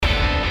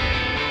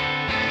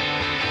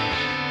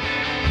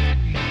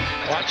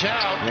watch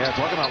out. Yeah,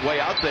 talking about way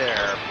out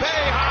there.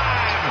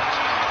 Boeheim!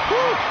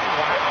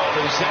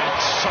 Wow, is that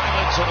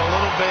silence in a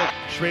little bit.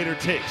 Schrader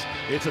takes.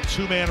 It's a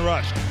two-man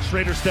rush.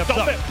 Schrader steps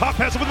up. Pop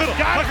pass over the middle.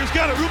 Tucker's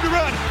got it. Room to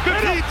run.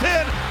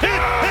 15-10. Hit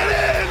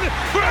in.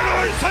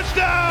 Bernard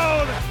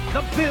touchdown.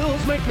 The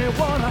Bills make me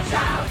wanna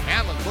shout.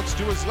 Allen looks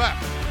to his left.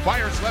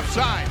 Fires left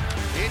side.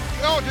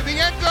 To the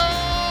end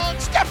zone.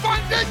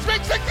 Stephon Diggs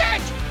makes the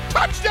catch.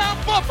 Touchdown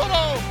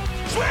Buffalo.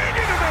 Swing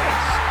into this.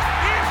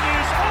 It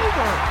is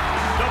over.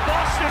 The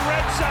Boston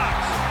Red Sox,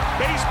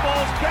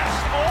 baseball's best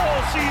all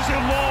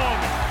season long.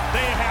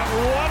 They have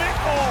won it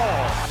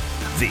all.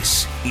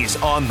 This is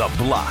On the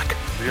Block.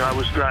 Yeah, I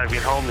was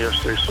driving home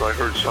yesterday, so I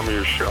heard some of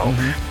your show.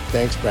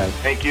 Thanks, Brent.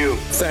 Thank you.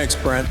 Thanks,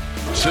 Brent.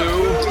 2,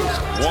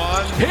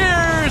 1.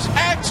 Here's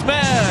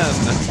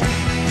X-Men.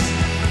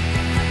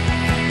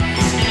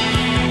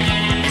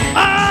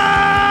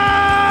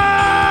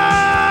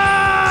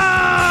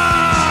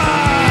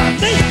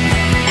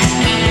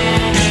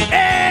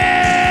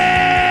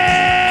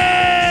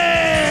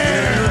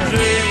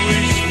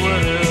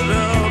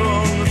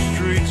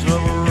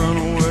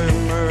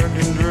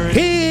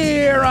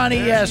 Here on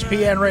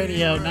ESPN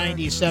Radio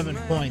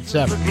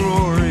 97.7,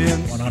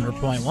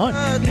 100.1,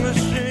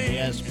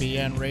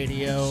 ESPN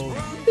Radio,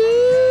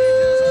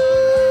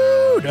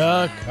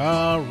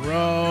 Utica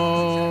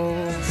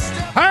Road.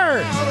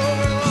 Heard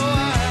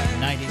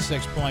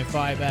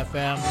 96.5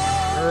 FM.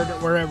 Heard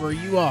wherever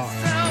you are,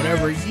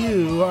 whatever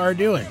you are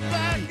doing.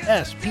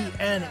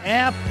 ESPN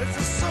app.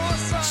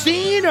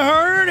 Seen,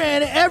 heard,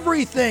 and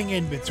everything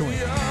in between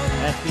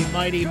at the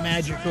mighty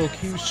magical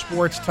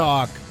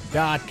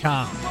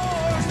QSportsTalk.com.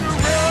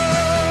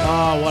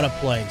 Oh, what a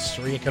place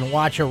where you can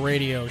watch a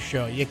radio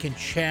show. You can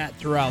chat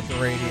throughout the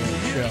radio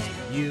show.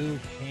 You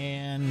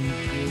can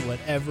do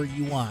whatever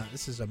you want.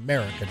 This is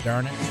America,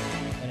 darn it.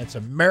 And it's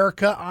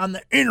America on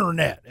the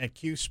internet at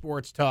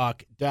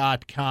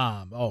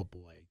QSportsTalk.com. Oh,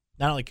 boy.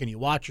 Not only can you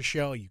watch a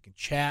show, you can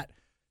chat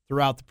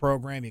throughout the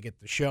program. You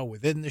get the show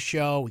within the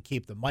show. We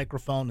keep the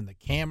microphone and the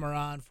camera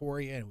on for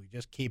you, and we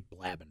just keep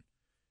blabbing.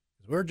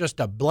 We're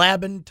just a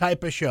blabbing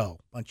type of show,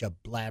 bunch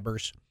of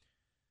blabbers.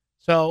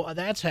 So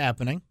that's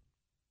happening.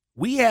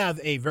 We have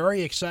a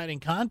very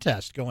exciting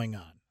contest going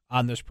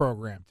on this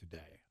program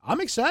today. I'm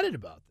excited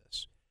about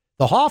this.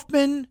 The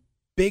Hoffman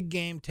Big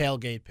Game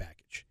Tailgate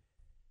Package.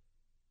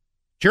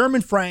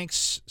 German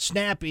Franks,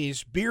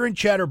 Snappies, beer and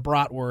cheddar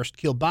bratwurst,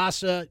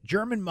 kielbasa,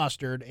 German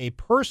mustard, a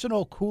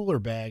personal cooler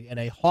bag, and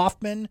a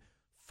Hoffman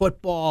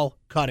football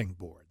cutting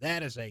board.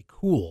 That is a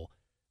cool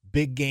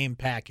big game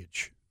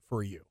package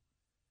for you.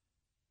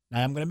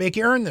 Now, I'm going to make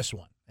you earn this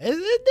one. It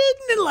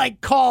isn't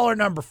like caller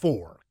number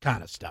 4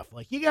 kind of stuff.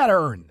 Like, you got to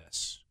earn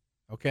this,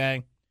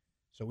 okay?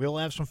 So we'll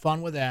have some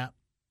fun with that.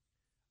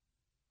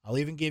 I'll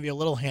even give you a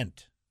little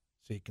hint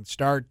so you can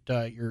start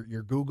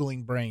your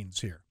Googling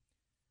brains here.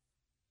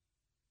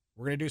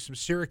 We're going to do some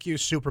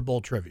Syracuse Super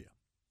Bowl trivia.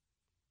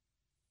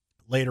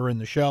 Later in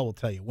the show, we'll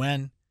tell you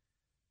when.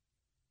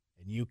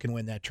 And you can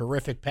win that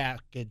terrific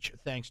package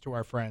thanks to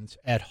our friends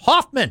at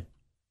Hoffman.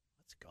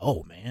 Let's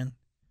go, man.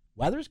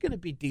 Weather's going to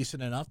be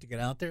decent enough to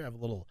get out there, have a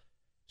little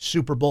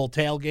Super Bowl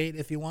tailgate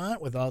if you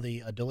want with all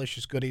the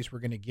delicious goodies we're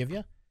going to give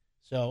you.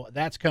 So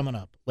that's coming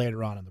up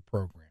later on in the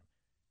program.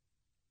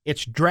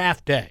 It's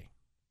draft day.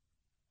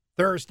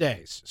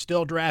 Thursdays,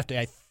 still draft day.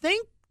 I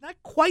think, not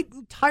quite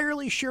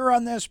entirely sure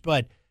on this,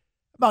 but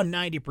about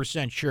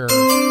 90% sure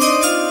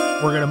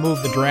we're going to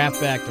move the draft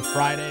back to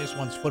Fridays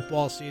once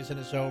football season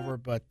is over,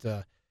 but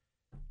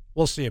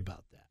we'll see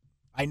about that.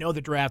 I know the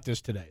draft is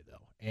today,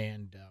 though,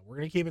 and we're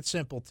going to keep it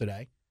simple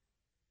today.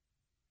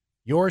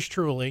 Yours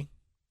truly,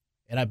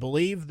 and I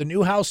believe the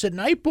new house at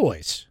Night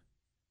Boys,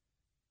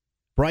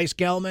 Bryce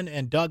Gelman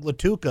and Doug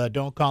Latuca,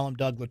 don't call him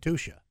Doug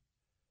Latusha,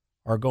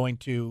 are going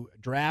to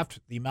draft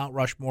the Mount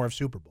Rushmore of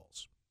Super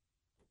Bowls.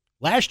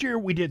 Last year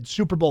we did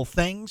Super Bowl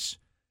things.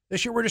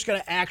 This year we're just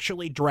going to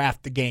actually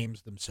draft the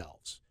games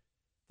themselves.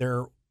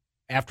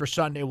 After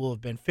Sunday will have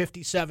been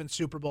 57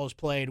 Super Bowls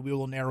played. We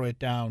will narrow it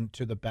down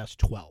to the best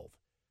 12.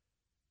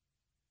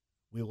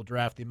 We will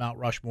draft the Mount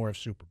Rushmore of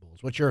Super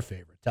Bowls. What's your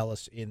favorite? Tell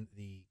us in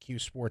the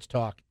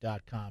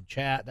QSportsTalk.com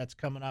chat. That's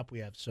coming up. We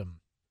have some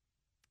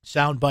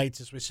sound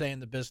bites, as we say in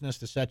the business,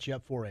 to set you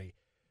up for a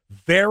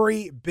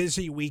very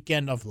busy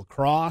weekend of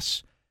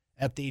lacrosse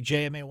at the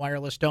JMA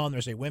Wireless Dome.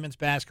 There's a women's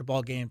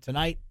basketball game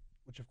tonight,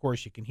 which, of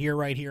course, you can hear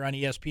right here on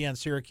ESPN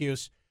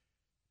Syracuse.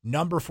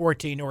 Number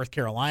 14, North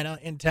Carolina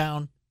in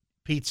town.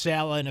 Pete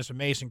Sala and his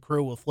amazing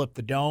crew will flip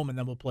the dome, and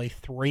then we'll play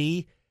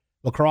 3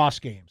 lacrosse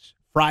games.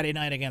 Friday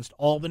night against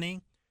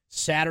Albany.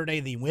 Saturday,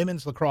 the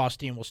women's lacrosse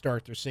team will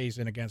start their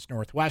season against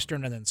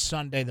Northwestern, and then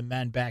Sunday, the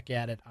men back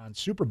at it on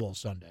Super Bowl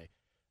Sunday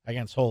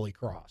against Holy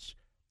Cross.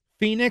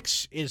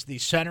 Phoenix is the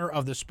center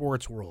of the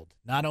sports world,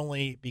 not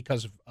only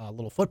because of a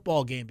little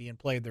football game being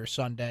played there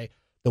Sunday,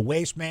 the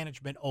Waste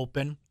Management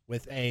Open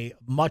with a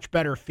much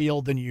better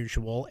field than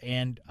usual,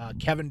 and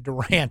Kevin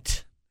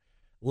Durant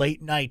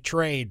late-night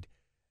trade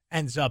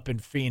ends up in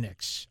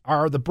Phoenix.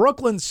 Are the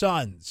Brooklyn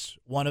Suns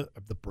one of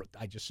the?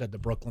 I just said the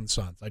Brooklyn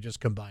Suns. I just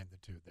combined the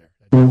two there.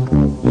 I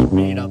just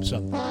made up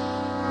something.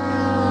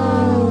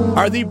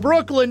 Are the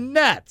Brooklyn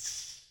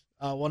Nets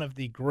one of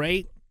the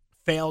great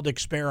failed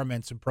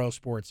experiments in pro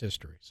sports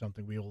history?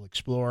 Something we will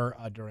explore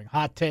during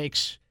Hot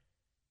Takes.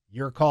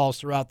 Your calls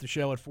throughout the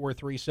show at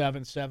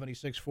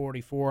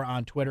 437-7644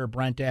 on Twitter,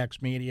 BrentX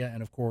Media,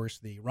 and, of course,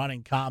 the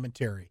running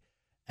commentary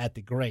at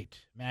the great,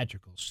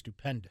 magical,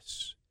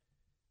 stupendous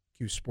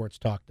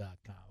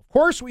QSportsTalk.com. Of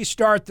course, we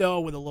start,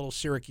 though, with a little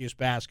Syracuse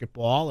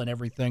basketball and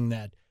everything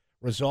that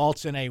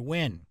results in a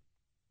win.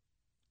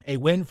 A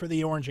win for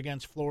the Orange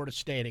against Florida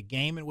State, a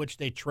game in which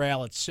they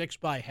trail at 6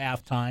 by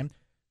halftime.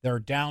 They're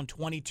down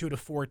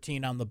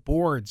 22-14 on the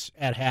boards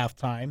at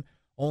halftime.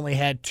 Only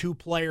had 2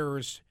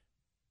 players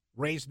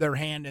raise their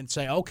hand and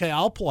say, okay,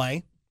 I'll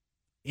play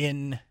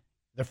in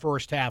the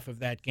first half of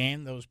that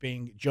game, those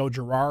being Joe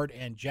Girard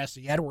and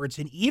Jesse Edwards.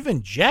 And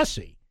even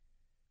Jesse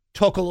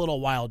took a little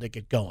while to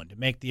get going, to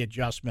make the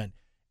adjustment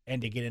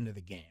and to get into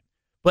the game.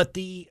 But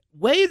the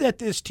way that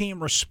this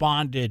team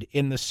responded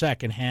in the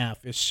second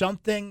half is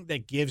something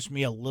that gives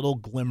me a little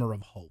glimmer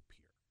of hope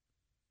here.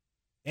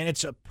 And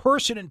it's a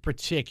person in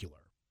particular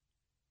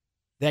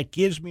that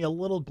gives me a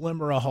little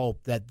glimmer of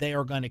hope that they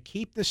are going to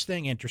keep this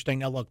thing interesting.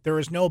 Now, look, there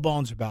is no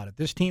bones about it.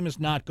 This team is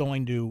not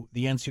going to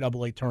the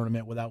NCAA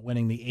tournament without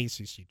winning the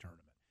ACC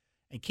tournament.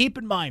 And keep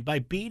in mind, by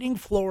beating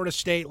Florida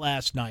State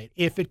last night,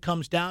 if it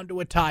comes down to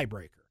a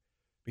tiebreaker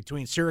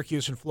between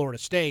Syracuse and Florida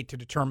State to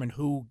determine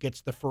who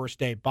gets the first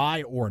day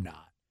bye or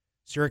not,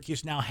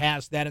 Syracuse now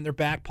has that in their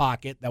back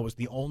pocket. That was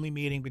the only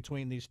meeting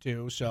between these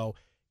two. So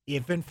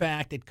if, in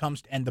fact, it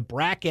comes – and the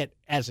bracket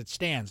as it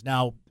stands –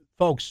 now,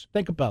 folks,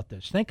 think about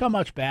this. Think how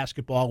much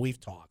basketball we've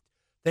talked.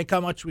 Think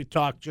how much we've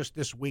talked just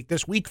this week.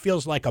 This week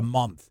feels like a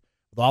month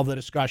with all the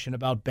discussion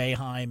about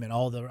Boeheim and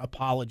all the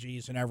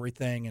apologies and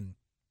everything. And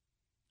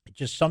it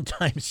just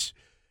sometimes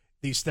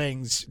these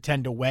things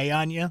tend to weigh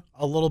on you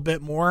a little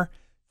bit more.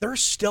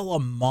 There's still a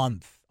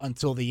month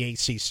until the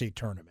ACC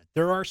tournament.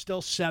 There are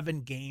still 7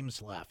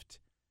 games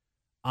left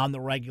on the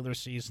regular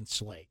season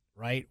slate,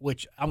 right?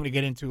 Which I'm going to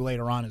get into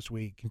later on as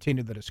we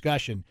continue the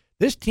discussion.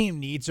 This team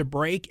needs a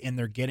break, and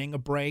they're getting a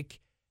break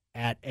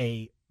at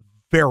a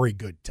very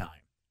good time.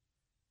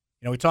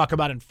 You know, we talk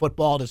about in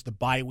football, does the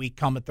bye week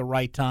come at the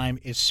right time?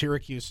 Is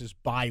Syracuse's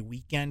bye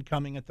weekend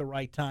coming at the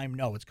right time?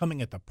 No, it's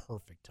coming at the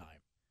perfect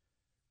time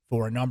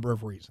for a number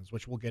of reasons,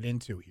 which we'll get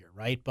into here,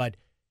 right? But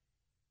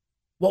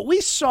what we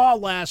saw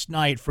last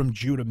night from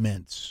Judah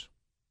Mintz,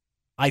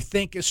 I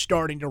think, is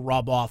starting to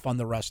rub off on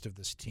the rest of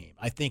this team.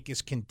 I think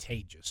is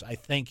contagious. I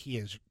think he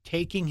is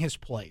taking his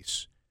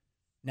place.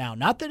 Now,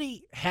 not that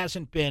he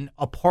hasn't been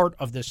a part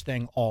of this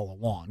thing all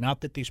along,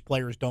 not that these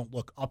players don't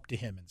look up to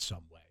him in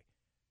some way.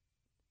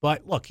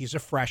 But look, he's a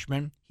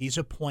freshman. He's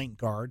a point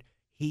guard.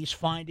 He's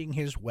finding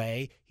his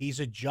way. He's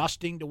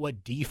adjusting to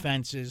what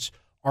defenses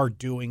are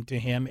doing to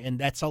him, and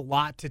that's a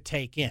lot to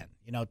take in.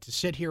 You know, to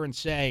sit here and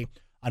say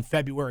on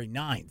February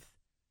 9th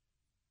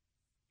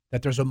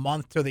that there's a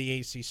month to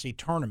the ACC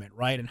tournament,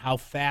 right, and how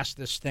fast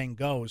this thing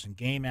goes and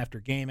game after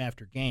game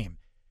after game.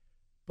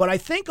 But I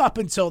think up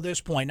until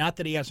this point, not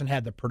that he hasn't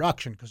had the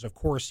production, because of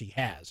course he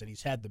has, and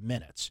he's had the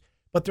minutes,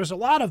 but there's a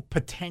lot of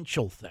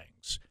potential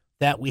things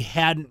that we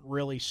hadn't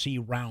really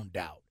seen round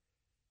out.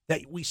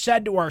 That we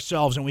said to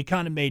ourselves, and we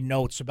kind of made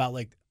notes about,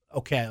 like,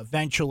 okay,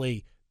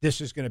 eventually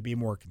this is going to be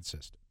more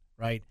consistent,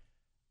 right?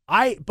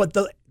 But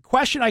the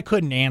question I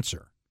couldn't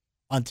answer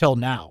until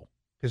now,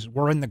 because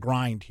we're in the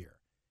grind here,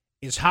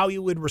 is how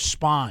you would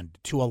respond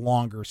to a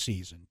longer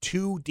season.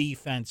 2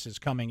 defenses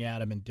coming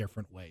at him in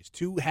different ways.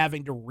 2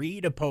 having to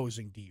read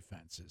opposing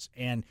defenses.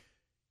 And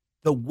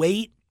the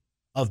weight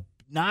of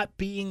not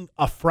being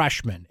a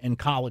freshman in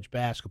college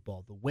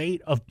basketball, the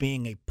weight of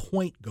being a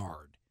point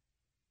guard,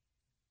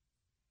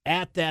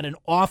 at that an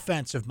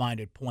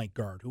offensive-minded point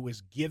guard who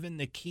was given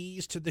the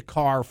keys to the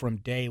car from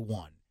day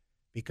one,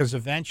 because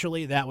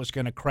eventually that was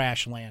going to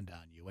crash land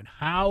on you. And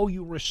how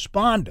you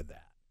respond to that.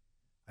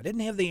 I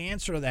didn't have the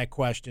answer to that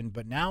question,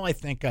 but now I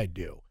think I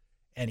do.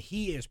 And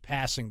he is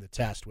passing the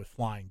test with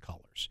flying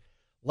colors.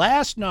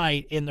 Last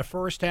night, in the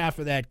first half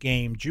of that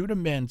game, Judah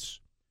Mintz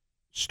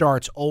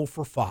starts 0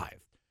 for 5.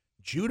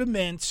 Judah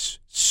Mintz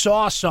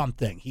saw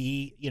something.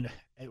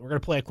 We're going to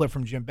play a clip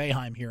from Jim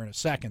Boeheim here in a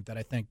second that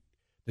I think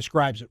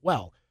describes it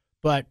well.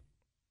 But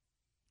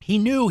he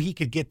knew he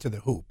could get to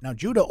the hoop. Now,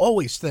 Judah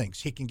always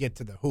thinks he can get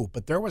to the hoop,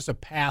 but there was a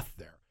path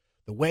there.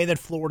 The way that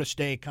Florida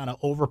State kind of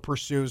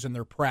over-pursues in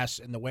their press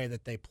and the way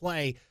that they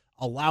play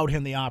allowed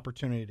him the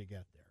opportunity to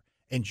get there.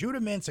 And Judah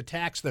Mintz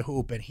attacks the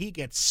hoop, and he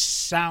gets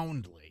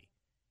soundly,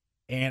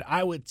 and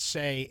I would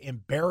say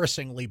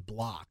embarrassingly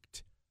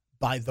blocked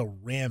by the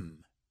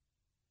rim.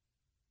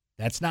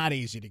 That's not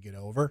easy to get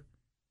over.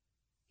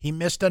 He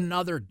missed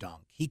another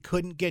dunk. He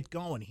couldn't get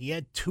going. He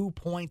had 2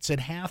 points at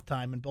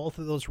halftime, and both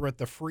of those were at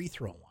the free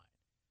throw line.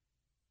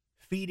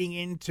 Feeding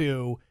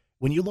into...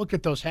 When you look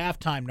at those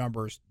halftime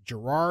numbers,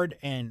 Girard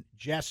and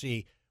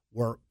Jesse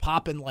were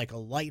popping like a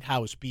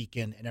lighthouse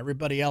beacon, and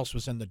everybody else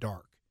was in the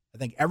dark. I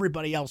think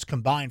everybody else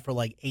combined for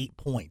like 8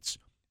 points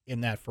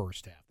in that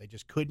first half. They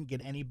just couldn't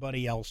get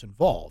anybody else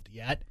involved.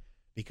 Yet,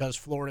 because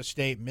Florida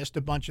State missed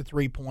a bunch of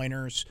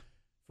three-pointers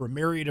for a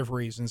myriad of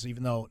reasons,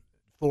 even though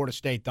Florida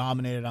State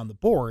dominated on the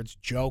boards,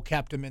 Joe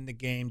kept him in the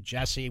game.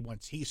 Jesse,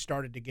 once he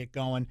started to get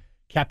going,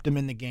 kept him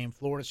in the game.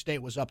 Florida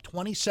State was up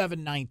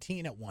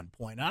 27-19 at one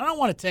point. And I don't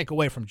want to take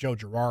away from Joe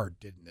Girard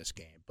did in this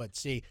game, but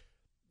see,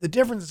 the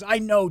difference is I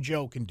know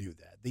Joe can do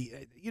that.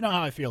 You know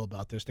how I feel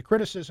about this. The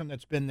criticism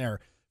that's been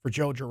there for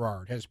Joe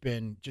Girard has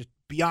been just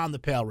beyond the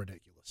pale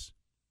ridiculous.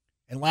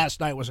 And last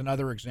night was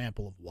another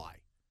example of why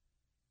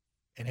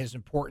and his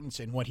importance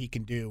and what he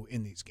can do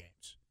in these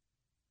games.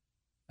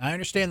 I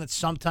understand that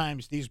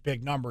sometimes these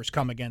big numbers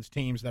come against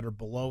teams that are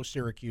below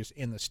Syracuse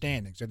in the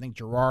standings. I think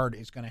Girard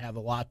is going to have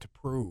a lot to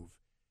prove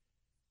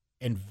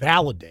and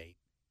validate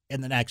in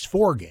the next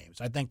 4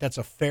 games. I think that's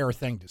a fair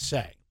thing to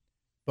say.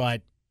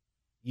 But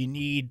you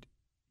need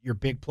your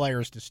big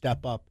players to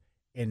step up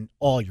in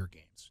all your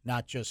games,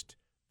 not just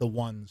the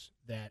ones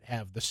that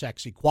have the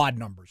sexy quad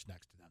numbers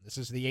next to them. This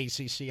is the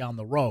ACC on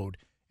the road,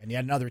 and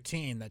yet another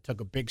team that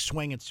took a big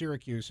swing at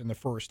Syracuse in the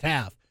first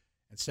half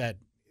and said,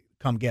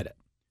 come get it.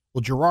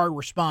 Well, Girard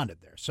responded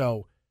there.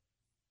 So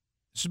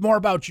this is more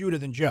about Judah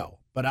than Joe,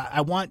 but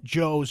I want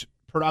Joe's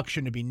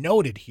production to be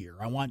noted here.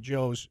 I want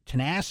Joe's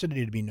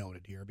tenacity to be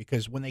noted here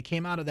because when they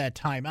came out of that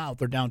timeout,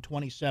 they're down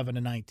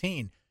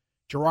 27-19.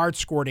 Girard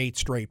scored 8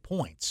 straight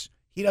points.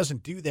 He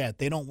doesn't do that.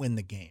 They don't win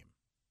the game.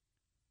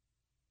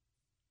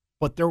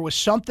 But there was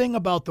something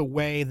about the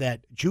way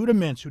that Judah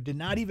Mintz, who did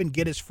not even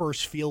get his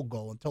first field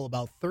goal until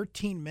about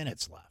 13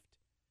 minutes left,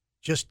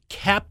 just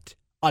kept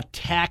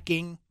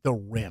attacking the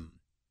rim.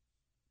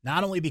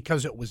 Not only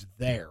because it was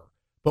there,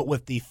 but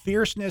with the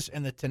fierceness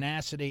and the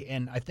tenacity,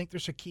 and I think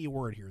there's a key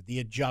word here, the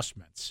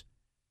adjustments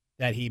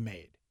that he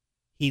made.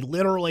 He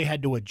literally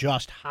had to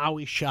adjust how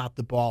he shot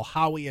the ball,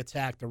 how he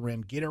attacked the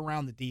rim, get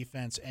around the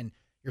defense, and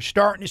you're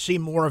starting to see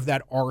more of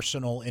that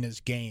arsenal in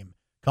his game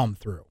come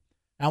through.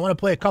 Now, I want to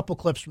play a couple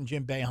clips from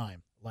Jim Boeheim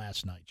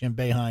last night. Jim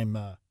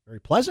Boeheim, very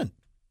pleasant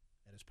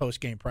at his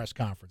post-game press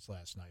conference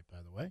last night, by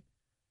the way.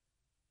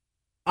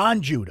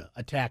 On Judah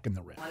attacking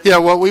the rim. Yeah,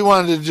 what we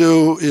wanted to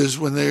do is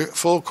when they're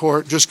full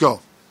court, just go.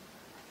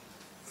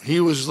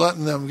 He was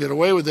letting them get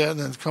away with that and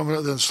then coming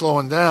up, then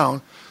slowing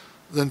down,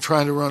 then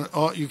trying to run.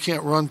 Oh, you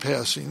can't run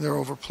passing. They're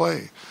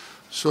overplay.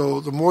 So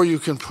the more you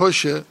can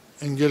push it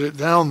and get it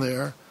down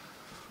there,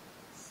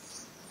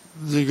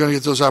 you're going to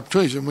get those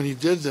opportunities. And when he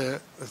did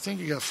that, I think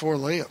he got 4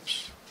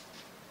 layups.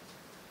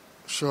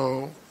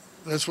 So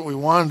that's what we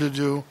wanted to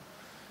do.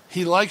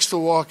 He likes to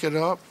walk it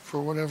up for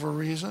whatever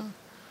reason.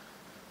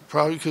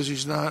 Probably because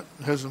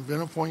hasn't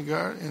been a point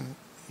guard, and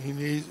he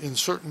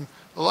needs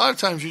a lot of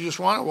times you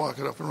just want to walk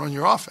it up and run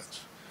your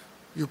offense.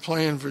 You're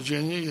playing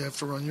Virginia, you have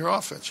to run your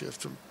offense, you have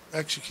to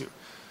execute.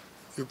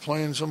 You're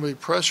playing somebody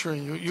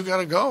pressuring you, you got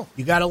to go.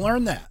 You got to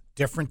learn that.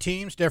 Different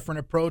teams, different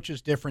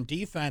approaches, different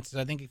defenses.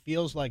 I think he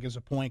feels like as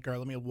a point guard,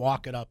 let me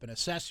walk it up and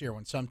assess here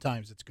when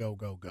sometimes it's go,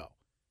 go, go.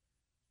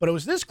 But it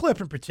was this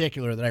clip in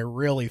particular that I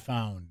really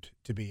found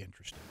to be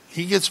interesting.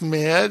 He gets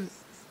mad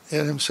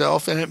at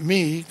himself and at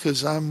me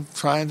because I'm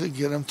trying to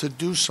get him to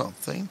do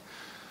something.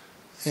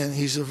 And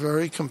he's a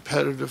very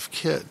competitive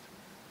kid.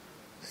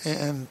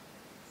 And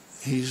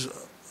he's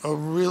a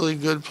really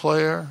good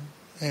player.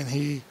 And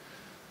he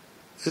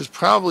is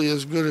probably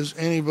as good as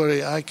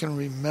anybody I can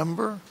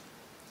remember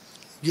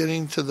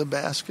getting to the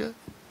basket.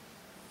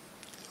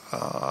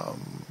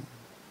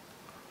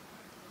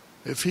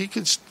 If he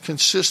could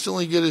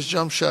consistently get his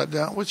jump shot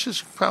down, which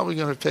is probably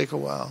going to take a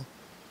while,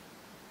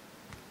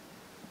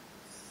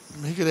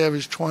 he could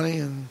average 20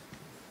 and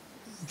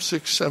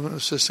 6-7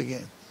 assists a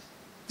game.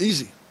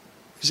 Easy.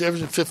 He's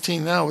averaging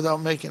 15 now without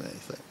making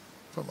anything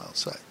from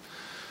outside.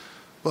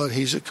 But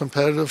he's a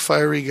competitive,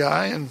 fiery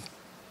guy, and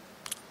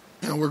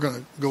we're going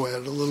to go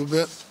at it a little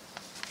bit.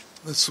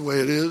 That's the way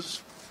it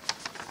is.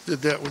 Did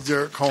that with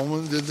Derek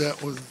Coleman. Did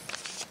that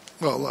with,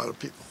 a lot of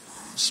people.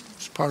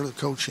 It's part of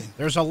the coaching.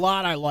 There's a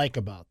lot I like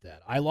about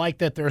that. I like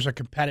that there's a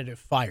competitive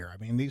fire. I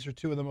mean, these are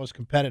two of the most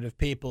competitive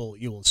people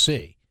you will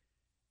see.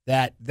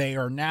 That they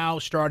are now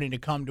starting to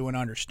come to an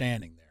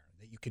understanding there.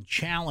 That you can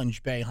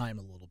challenge Boeheim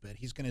a little bit.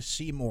 He's going to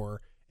see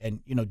more.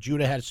 And,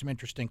 Judah had some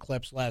interesting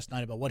clips last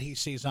night about what he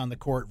sees on the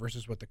court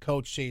versus what the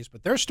coach sees.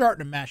 But they're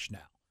starting to mesh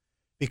now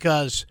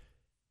because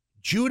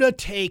Judah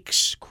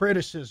takes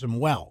criticism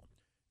well.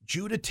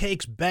 Judah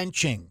takes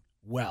benching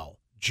well.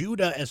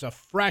 Judah, as a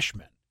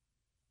freshman,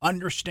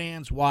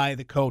 understands why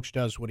the coach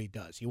does what he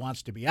does. He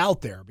wants to be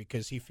out there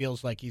because he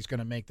feels like he's going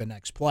to make the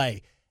next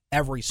play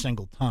every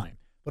single time.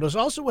 But it was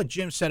also what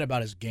Jim said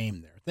about his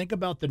game there. Think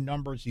about the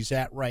numbers he's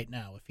at right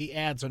now. If he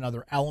adds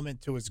another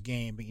element to his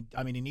game, he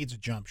needs a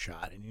jump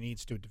shot, and he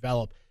needs to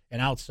develop an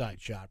outside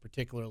shot,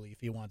 particularly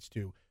if he wants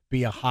to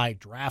be a high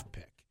draft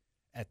pick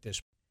at this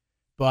point.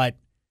 But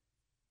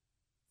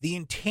the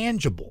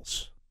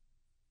intangibles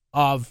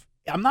of,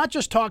 I'm not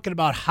just talking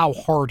about how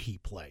hard he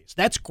plays.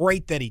 That's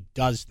great that he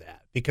does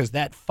that because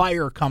that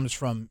fire comes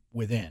from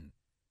within.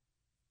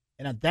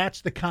 And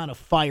that's the kind of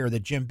fire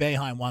that Jim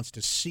Boeheim wants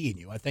to see in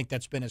you. I think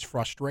that's been his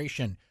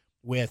frustration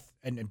with,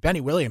 and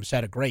Benny Williams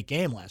had a great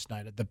game last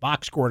night. The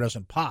box score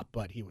doesn't pop,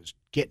 but he was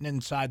getting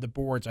inside the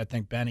boards. I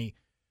think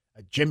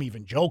Jim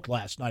even joked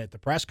last night at the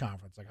press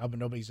conference, like, how come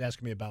nobody's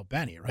asking me about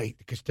Benny, right?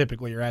 Because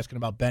typically you're asking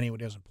about Benny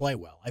when he doesn't play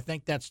well. I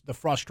think that's the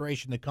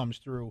frustration that comes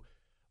through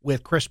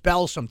with Chris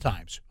Bell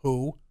sometimes,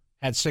 who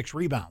had 6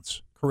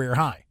 rebounds, career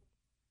high.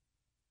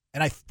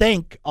 And I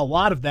think a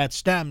lot of that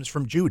stems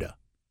from Judah.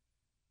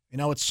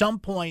 At some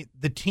point,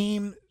 the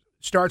team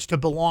starts to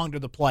belong to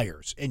the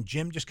players, and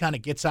Jim just kind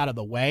of gets out of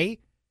the way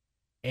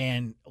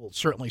and will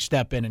certainly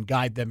step in and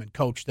guide them and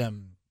coach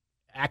them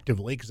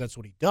actively, because that's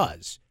what he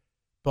does.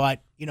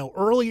 But,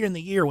 earlier in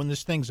the year when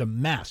this thing's a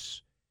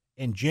mess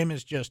and Jim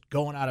is just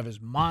going out of his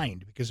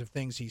mind because of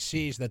things he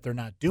sees that they're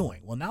not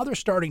doing, well, now they're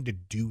starting to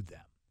do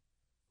them,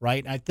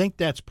 right? And I think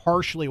that's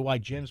partially why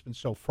Jim's been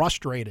so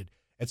frustrated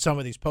at some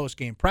of these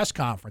post-game press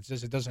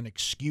conferences. It doesn't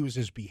excuse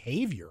his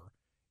behavior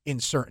in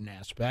certain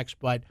aspects,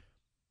 but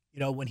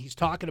when he's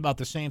talking about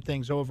the same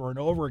things over and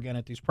over again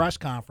at these press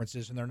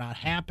conferences and they're not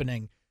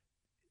happening,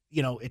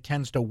 it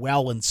tends to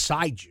well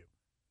inside you.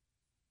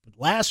 But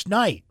last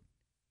night,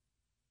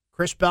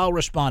 Chris Bell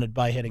responded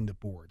by hitting the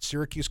board.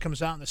 Syracuse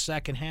comes out in the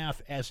second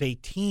half as a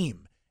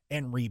team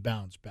and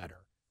rebounds better,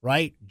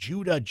 right?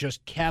 Judah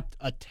just kept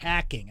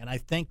attacking, and I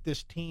think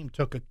this team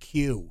took a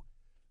cue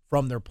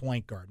from their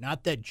point guard.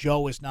 Not that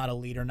Joe is not a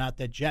leader, not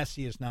that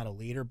Jesse is not a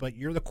leader, but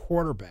you're the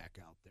quarterback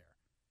out there.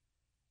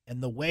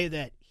 And the way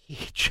that he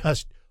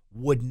just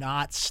would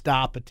not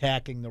stop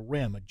attacking the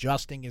rim,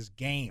 adjusting his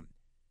game,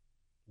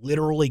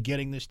 literally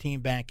getting this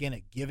team back in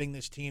it, giving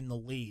this team the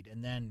lead,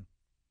 and then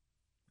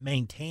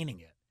maintaining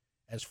it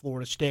as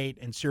Florida State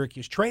and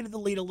Syracuse traded the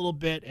lead a little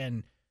bit,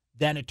 and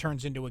then it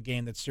turns into a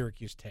game that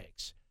Syracuse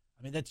takes.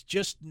 I mean, that's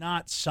just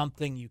not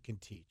something you can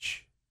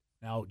teach.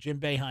 Now, Jim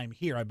Boeheim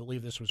here, I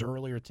believe this was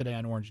earlier today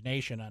on Orange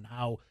Nation, on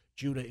how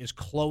Judah is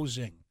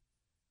closing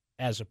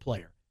as a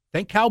player.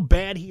 Think how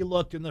bad he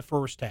looked in the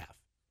first half,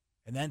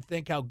 and then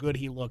think how good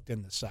he looked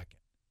in the second.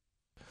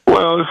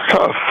 Well, it's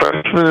tough.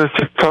 Freshman,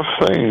 it's a tough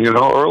thing.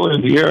 Early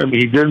in the year,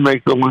 he did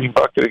make the winning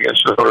bucket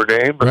against Notre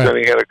Dame, but then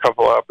he had a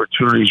couple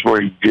opportunities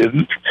where he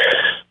didn't.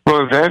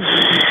 Well, that's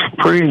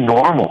pretty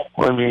normal.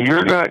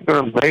 You're not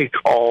going to make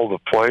all the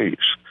plays.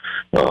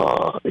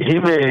 He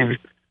made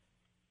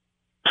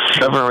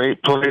 7 or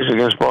 8 plays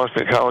against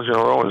Boston College in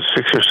a row and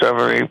 6 or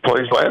 7 or 8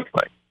 plays last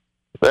night.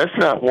 That's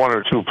not 1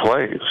 or 2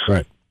 plays.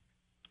 Right.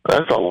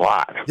 That's a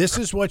lot. This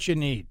is what you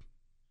need.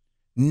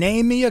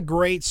 Name me a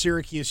great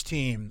Syracuse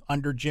team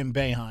under Jim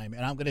Boeheim,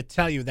 and I'm going to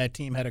tell you that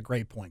team had a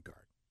great point guard.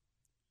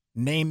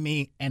 Name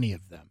me any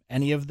of them.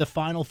 Any of the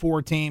Final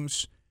Four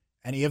teams,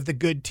 any of the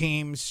good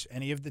teams,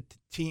 any of the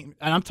teams.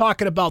 And I'm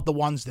talking about the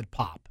ones that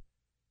pop.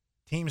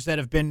 Teams that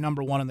have been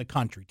number 1 in the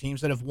country. Teams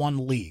that have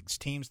won leagues.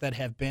 Teams that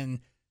have been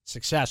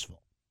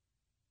successful.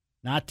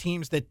 Not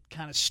teams that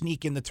kind of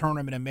sneak in the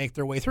tournament and make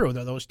their way through.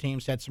 Though those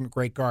teams had some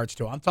great guards,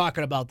 too. I'm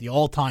talking about the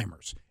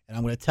all-timers. And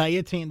I'm going to tell you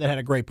a team that had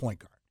a great point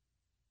guard.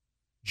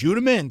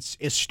 Judah Mintz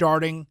is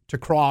starting to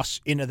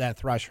cross into that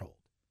threshold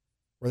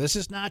where this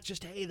is not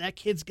just, hey, that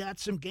kid's got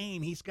some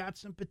game. He's got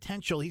some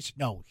potential.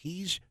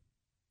 He's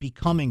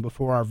becoming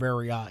before our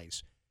very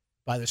eyes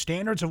by the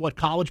standards of what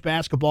college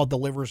basketball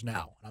delivers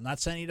now. I'm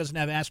not saying he doesn't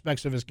have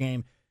aspects of his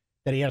game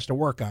that he has to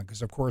work on,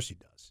 because of course he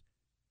does.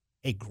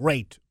 A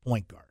great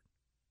point guard.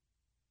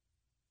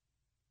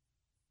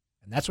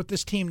 And that's what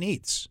this team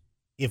needs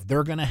if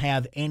they're going to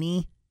have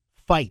any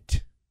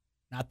fight.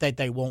 Not that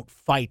they won't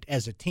fight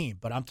as a team,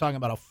 but I'm talking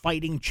about a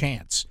fighting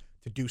chance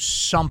to do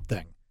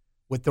something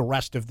with the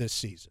rest of this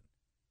season.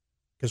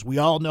 Because we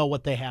all know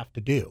what they have to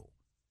do.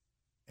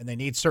 And they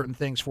need certain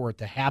things for it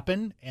to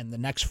happen. And the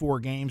next 4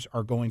 games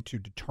are going to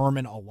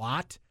determine a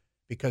lot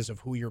because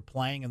of who you're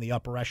playing in the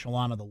upper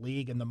echelon of the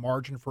league. And the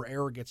margin for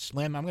error gets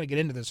slim. I'm going to get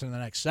into this in the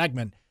next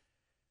segment.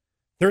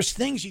 There's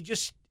things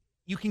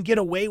you can get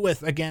away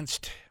with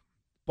against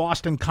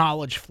Boston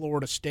College,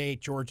 Florida State,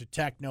 Georgia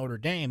Tech, Notre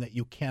Dame that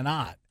you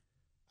cannot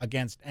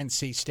against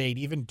NC State,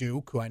 even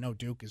Duke, who I know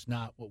Duke is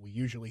not what we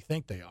usually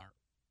think they are,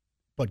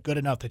 but good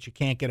enough that you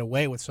can't get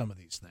away with some of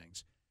these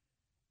things.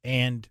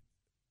 And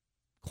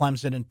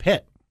Clemson and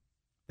Pitt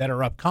that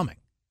are upcoming.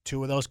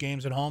 2 of those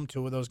games at home,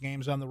 2 of those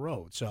games on the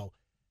road. So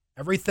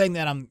everything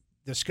that I'm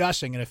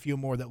discussing and a few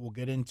more that we'll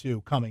get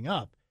into coming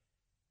up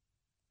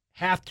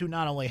have to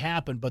not only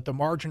happen, but the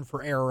margin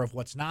for error of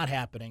what's not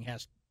happening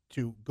has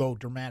to go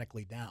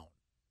dramatically down.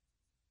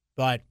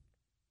 But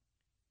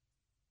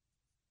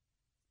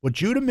what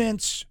Judah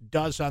Mintz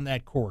does on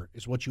that court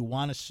is what you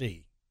want to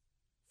see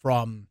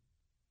from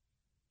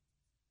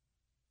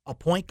a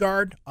point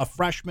guard, a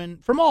freshman,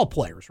 from all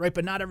players, right?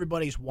 But not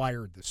everybody's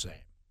wired the same.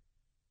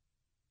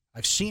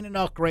 I've seen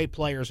enough great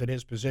players at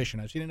his position.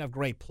 I've seen enough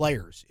great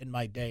players in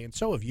my day, and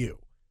so have you,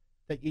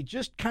 that you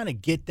just kind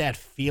of get that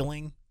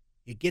feeling.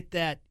 You get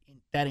that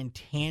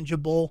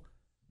intangible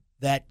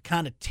that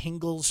kind of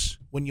tingles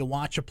when you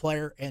watch a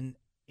player, and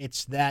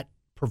it's that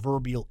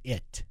proverbial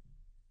it.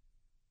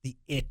 The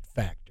it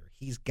factor.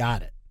 He's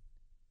got it.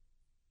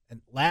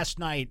 And last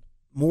night,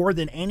 more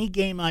than any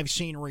game I've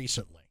seen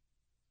recently.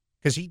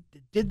 Because he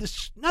did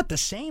this, not the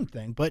same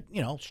thing, but,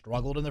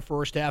 struggled in the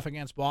first half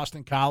against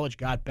Boston College,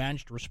 got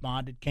benched,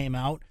 responded, came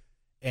out,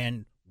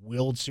 and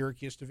willed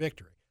Syracuse to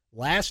victory.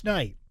 Last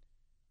night,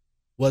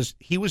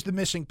 he was the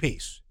missing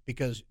piece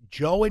because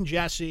Joe and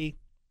Jesse,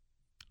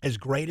 as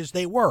great as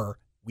they were,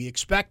 we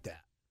expect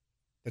that.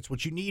 That's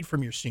what you need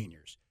from your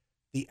seniors.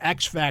 The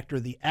X factor,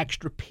 the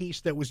extra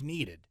piece that was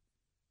needed.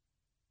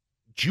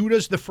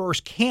 Judah's the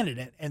first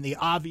candidate and the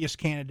obvious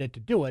candidate to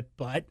do it,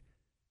 but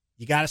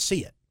you got to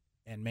see it.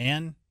 And,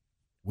 man,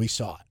 we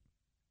saw it.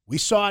 We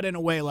saw it in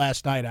a way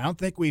last night I don't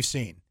think we've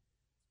seen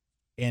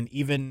in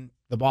even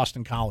the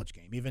Boston College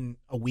game, even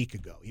a week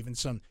ago, even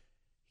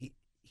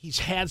he's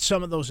had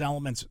some of those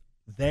elements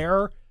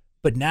there,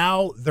 but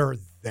now they're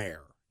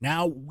there.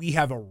 Now we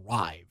have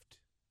arrived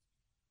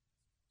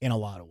in a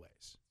lot of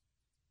ways.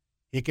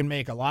 He can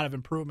make a lot of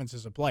improvements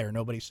as a player.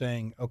 Nobody's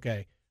saying,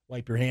 okay,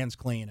 wipe your hands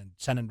clean and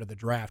send him to the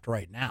draft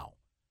right now.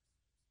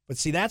 But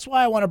see, that's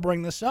why I want to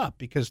bring this up,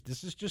 because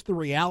this is just the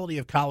reality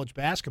of college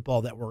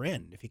basketball that we're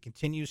in. If he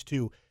continues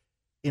to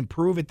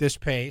improve at this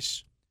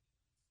pace,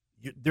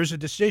 there's a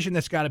decision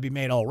that's got to be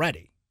made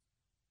already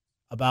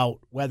about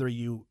whether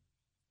you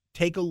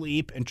take a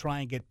leap and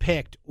try and get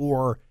picked,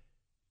 or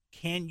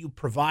can you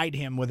provide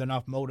him with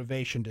enough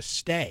motivation to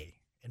stay?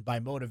 And by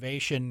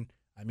motivation,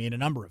 I mean a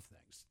number of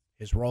things.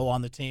 His role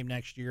on the team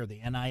next year, the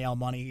NIL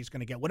money he's going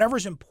to get,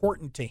 whatever's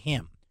important to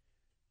him.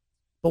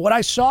 But what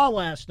I saw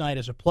last night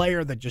is a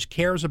player that just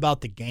cares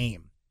about the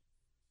game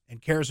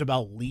and cares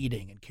about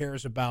leading and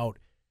cares about,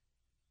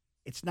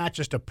 it's not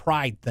just a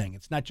pride thing.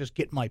 It's not just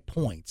get my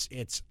points.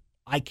 It's,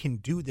 I can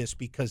do this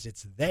because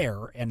it's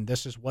there, and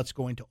this is what's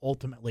going to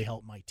ultimately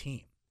help my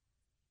team.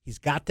 He's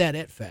got that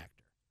it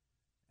factor.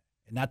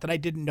 And not that I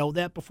didn't know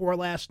that before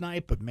last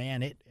night, but,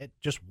 man, it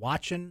just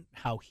watching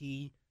how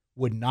he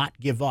would not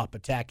give up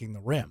attacking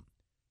the rim.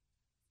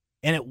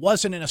 And it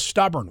wasn't in a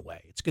stubborn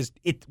way. It's because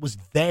it was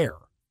there.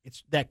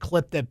 It's that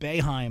clip that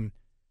Boeheim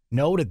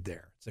noted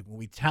there. It's like when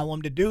we tell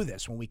him to do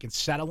this, when we can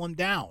settle him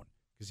down,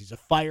 because he's a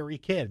fiery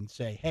kid, and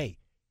say, hey,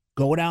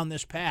 go down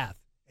this path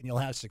and you'll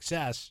have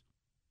success.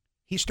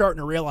 He's starting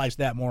to realize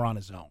that more on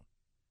his own.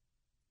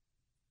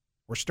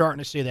 We're starting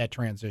to see that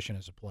transition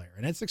as a player,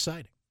 and it's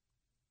exciting.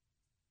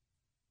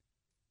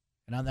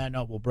 And on that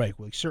note, we'll break.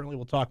 We certainly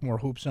will talk more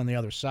hoops on the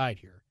other side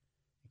here,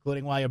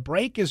 including why a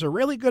break is a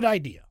really good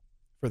idea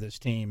for this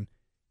team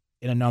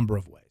in a number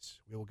of ways.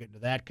 We will get into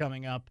that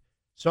coming up.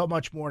 So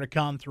much more to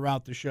come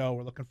throughout the show.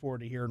 We're looking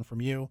forward to hearing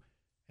from you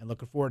and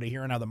looking forward to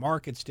hearing how the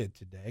markets did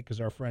today, because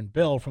our friend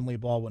Bill from Lee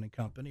Baldwin &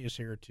 Company is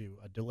here to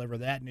deliver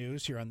that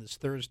news here on this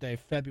Thursday,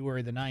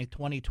 February the 9th,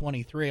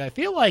 2023. I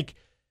feel like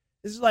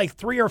this is like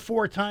 3 or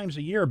 4 times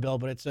a year, Bill,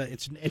 but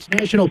it's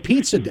National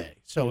Pizza Day.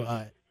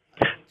 So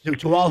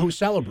to all who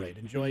celebrate,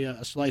 enjoy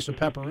a slice of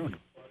pepperoni.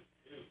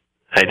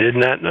 I did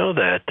not know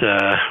that.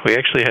 We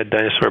actually had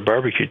dinosaur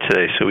barbecue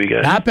today, so we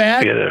got not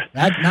bad.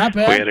 Not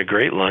bad. We had a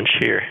great lunch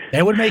here.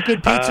 They would make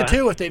good pizza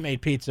too if they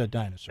made pizza at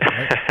Dinosaur,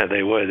 right?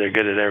 They would. They're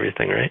good at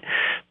everything, right?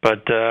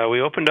 But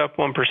we opened up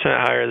 1%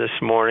 higher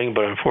this morning,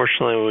 but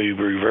unfortunately we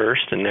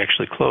reversed and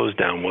actually closed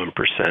down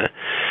 1%.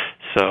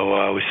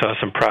 So we saw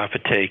some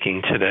profit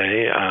taking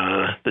today.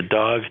 The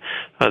dog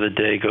of the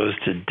day goes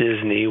to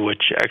Disney,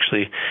 which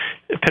actually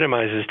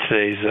epitomizes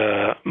today's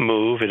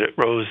move. It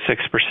rose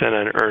 6%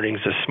 on earnings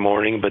this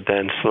morning, but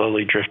then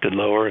slowly drifted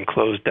lower and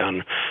closed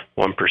down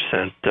 1%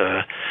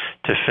 to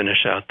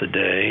finish out the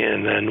day.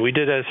 And then we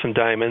did have some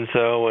diamonds,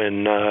 though,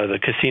 and the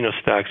casino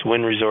stocks,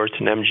 Wynn Resorts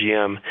and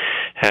MGM,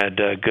 had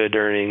good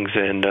earnings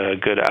and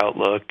good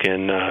outlook,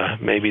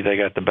 and maybe they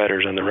got the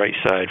bettors on the right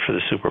side for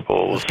the Super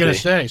Bowl. I was going to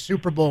say,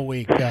 Super Bowl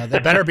week. They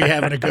better be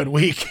having a good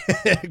week,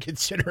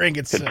 considering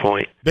it's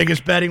the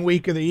biggest betting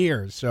week of the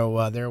year.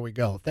 So there we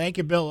go. Thank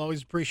you, Bill.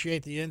 Always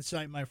appreciate the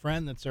insight, my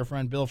friend. That's our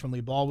friend Bill from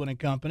Lee Baldwin &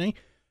 Company,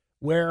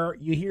 where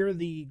you hear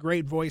the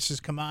great voices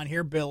come on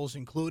here, Bill's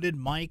included,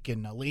 Mike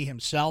and Lee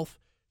himself,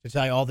 to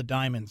tell you all the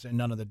diamonds and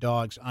none of the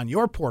dogs on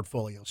your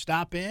portfolio.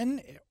 Stop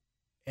in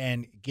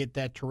and get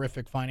that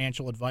terrific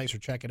financial advice, or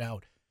check it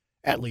out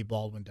at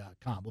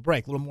LeeBaldwin.com. We'll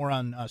break. A little more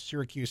on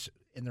Syracuse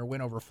in their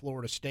win over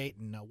Florida State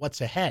and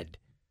what's ahead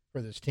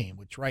for this team,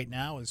 which right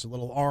now is a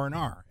little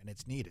R&R, and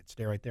it's needed.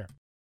 Stay right there.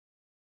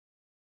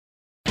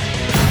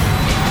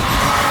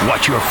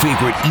 Watch your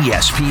favorite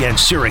ESPN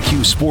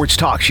Syracuse sports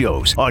talk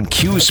shows on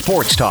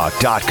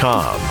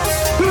QSportsTalk.com.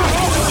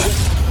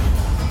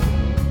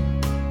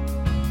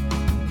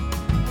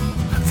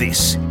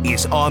 This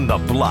is On the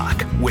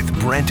Block with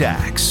Brent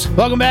Axe.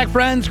 Welcome back,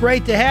 friends.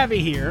 Great to have you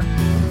here.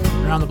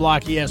 Around the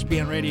Block,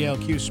 ESPN Radio,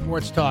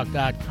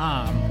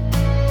 QSportsTalk.com.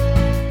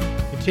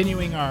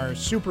 Continuing our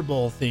Super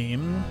Bowl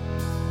theme,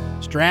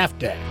 it's draft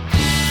day.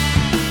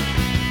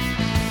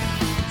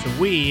 So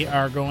we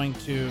are going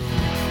to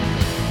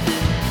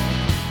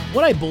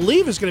what I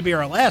believe is going to be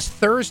our last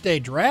Thursday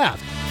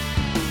draft.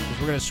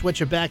 We're going to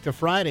switch it back to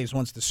Fridays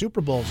once the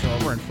Super Bowl's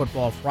over, and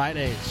Football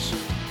Fridays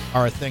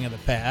are a thing of the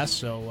past.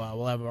 So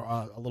we'll have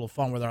a little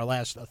fun with our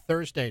last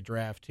Thursday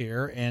draft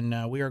here,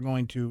 and we are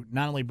going to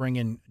not only bring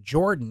in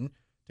Jordan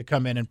to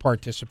come in and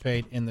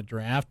participate in the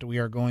draft. We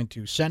are going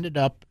to send it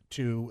up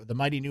to the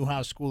mighty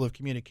Newhouse School of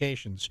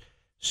Communications,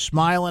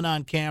 smiling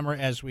on camera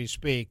as we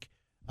speak.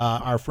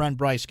 Our friend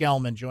Bryce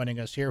Gelman joining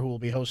us here, who will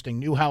be hosting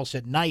Newhouse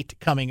at Night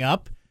coming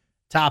up,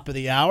 top of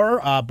the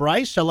hour.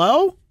 Bryce,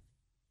 hello?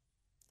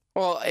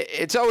 Well,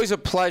 it's always a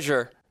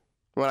pleasure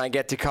when I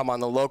get to come on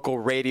the local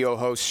radio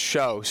host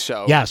show,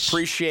 so yes.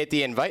 Appreciate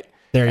the invite.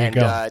 There you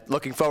go.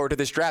 Looking forward to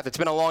this draft. It's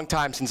been a long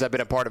time since I've been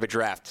a part of a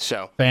draft,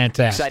 so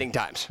fantastic. Exciting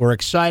times. We're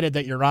excited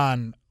that you're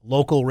on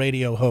local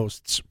radio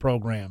hosts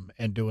program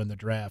and doing the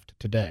draft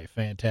today.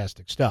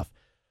 Fantastic stuff.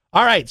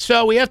 All right,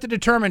 so we have to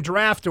determine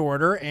draft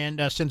order,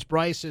 and since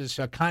Bryce is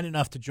kind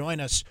enough to join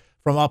us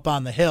from up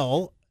on the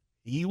hill,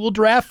 you will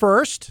draft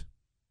first.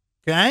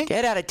 Okay?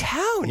 Get out of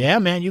town. Yeah,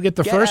 man, you get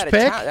the first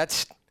pick.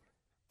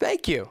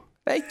 Thank you.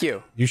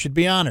 You should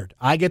be honored.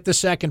 I get the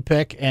second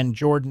pick, and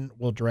Jordan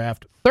will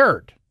draft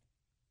third.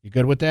 You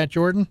good with that,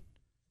 Jordan?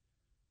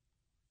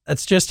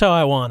 That's just how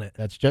I want it.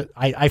 That's just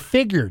I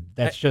figured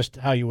that's just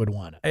how you would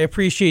want it. I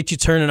appreciate you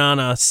turning on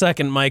a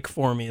second mic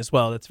for me as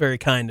well. That's very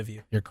kind of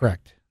you. You're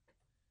correct.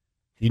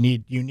 You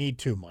need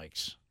two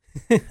mics.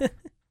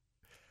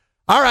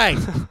 All right.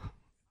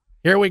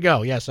 Here we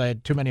go. Yes, I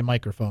had too many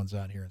microphones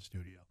on here in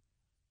studio.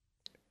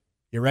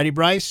 You ready,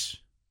 Bryce?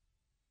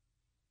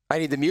 I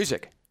need the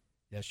music.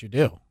 Yes, you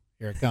do.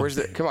 Here it comes.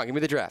 Come on, give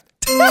me the draft.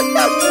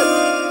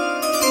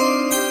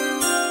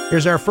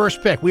 Here's our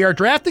first pick. We are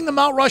drafting the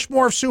Mount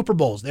Rushmore of Super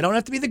Bowls. They don't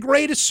have to be the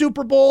greatest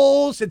Super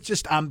Bowls.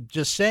 I'm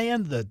just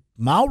saying the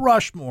Mount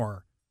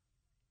Rushmore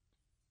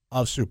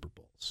of Super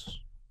Bowls.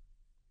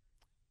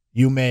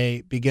 You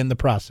may begin the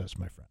process,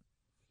 my friend.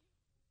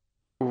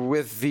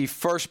 With the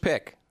first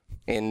pick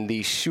in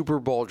the Super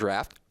Bowl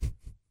draft,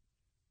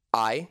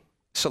 I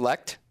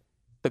select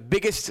the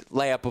biggest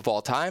layup of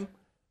all time,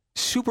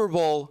 Super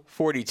Bowl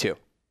 42.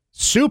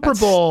 Super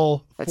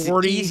Bowl 42. That's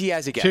as easy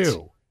as it gets.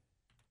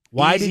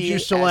 Why did you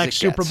select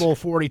Super Bowl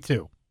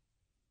 42?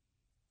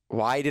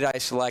 Why did I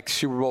select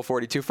Super Bowl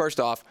 42? First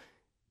off,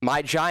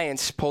 my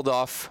Giants pulled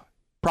off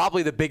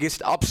probably the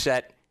biggest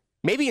upset,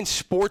 maybe in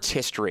sports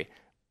history,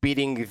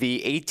 beating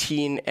the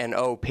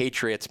 18-0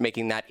 Patriots,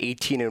 making that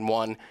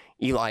 18-1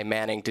 Eli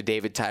Manning to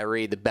David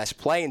Tyree, the best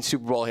play in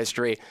Super Bowl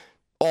history,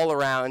 all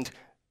around.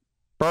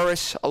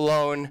 Burris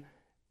alone,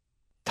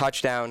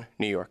 touchdown,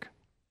 New York.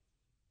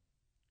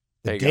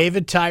 The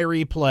David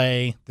Tyree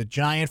play, the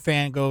Giant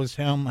fan goes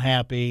home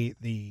happy.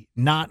 The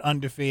not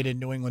undefeated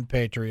New England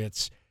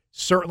Patriots,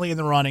 certainly in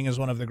the running, is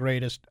one of the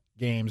greatest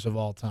games of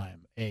all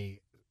time. A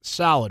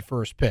solid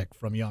first pick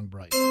from young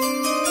Bryce.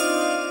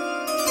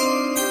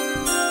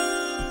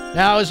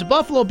 Now, as a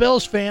Buffalo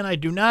Bills fan, I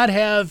do not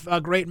have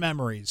great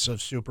memories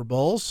of Super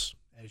Bowls,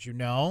 as you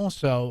know.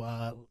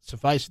 So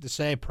suffice it to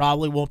say, I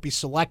probably won't be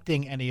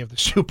selecting any of the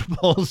Super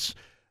Bowls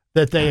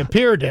that they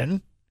appeared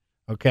in.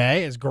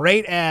 Okay, as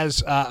great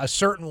as a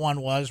certain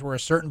one was where a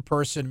certain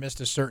person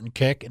missed a certain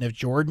kick, and if,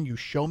 Jordan, you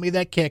show me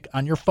that kick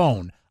on your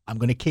phone, I'm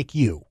going to kick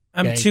you.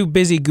 Okay? I'm too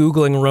busy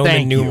Googling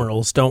Roman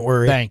numerals. Don't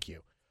worry. Thank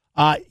you.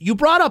 You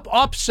brought up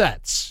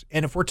upsets,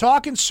 and if we're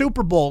talking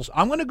Super Bowls,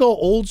 I'm going to go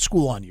old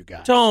school on you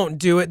guys. Don't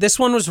do it. This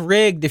one was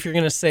rigged if you're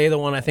going to say the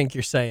one I think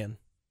you're saying.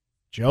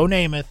 Joe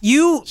Namath.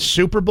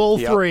 Super Bowl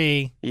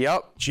III.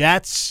 Yep.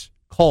 Jets.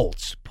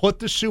 Colts put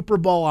the Super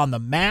Bowl on the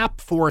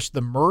map, forced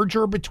the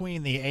merger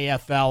between the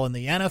AFL and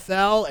the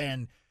NFL,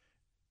 and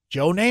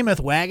Joe Namath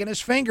wagging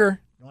his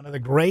finger. One of the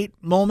great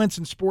moments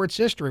in sports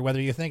history, whether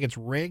you think it's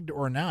rigged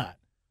or not.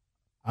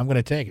 I'm going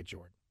to take it,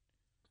 Jordan.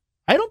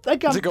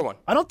 It's a good one.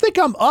 I don't think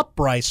I'm up,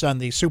 Bryce, on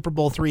the Super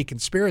Bowl III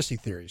conspiracy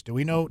theories. Do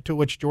we know to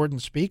which Jordan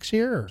speaks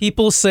here? Or?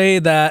 People say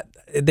that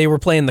they were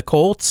playing the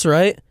Colts,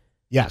 right?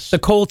 Yes. The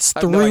Colts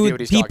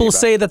people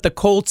say that the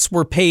Colts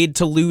were paid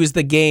to lose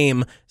the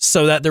game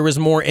so that there was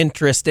more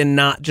interest in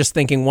not just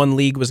thinking one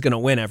league was going to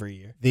win every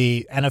year.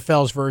 The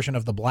NFL's version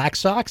of the Black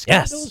Sox?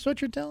 Yes. Is what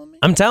you're telling me?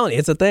 I'm telling you,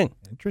 it's a thing.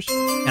 Interesting.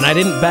 And I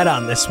didn't bet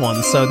on this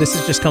one, so this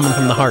is just coming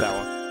from the heart.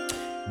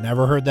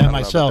 Never heard that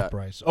myself,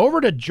 Bryce. Over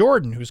to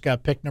Jordan, who's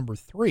got pick number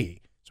 3.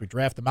 So we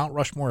draft the Mount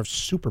Rushmore of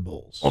Super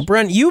Bowls. Well,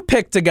 Brent, you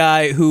picked a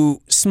guy who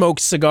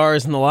smokes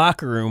cigars in the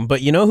locker room,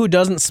 but you know who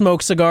doesn't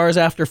smoke cigars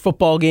after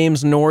football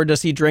games, nor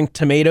does he drink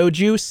tomato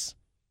juice?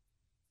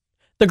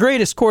 The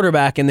greatest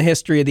quarterback in the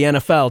history of the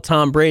NFL,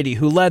 Tom Brady,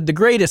 who led the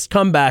greatest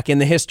comeback in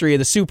the history of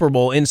the Super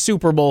Bowl in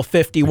Super Bowl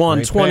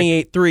 51,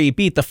 28-3,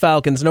 beat the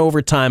Falcons in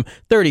overtime,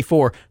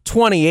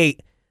 34-28.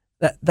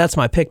 That's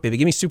my pick, baby.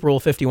 Give me Super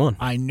Bowl 51.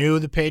 I knew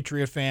the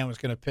Patriot fan was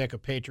going to pick a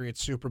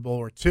Patriots Super Bowl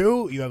or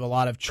 2. You have a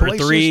lot of choices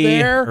or 3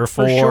 there. or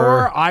 4. For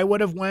sure. I would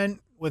have went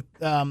with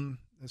some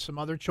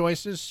other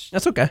choices.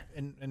 That's okay.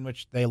 In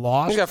which they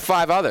lost. You got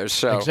 5 others,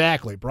 so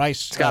exactly.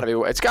 Bryce. It's got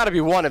to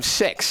be one of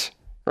 6,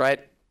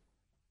 right?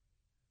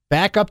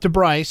 Back up to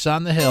Bryce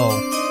on the hill,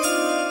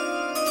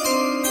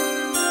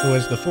 who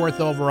has the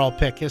 4th overall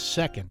pick, his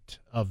second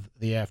of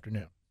the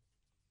afternoon.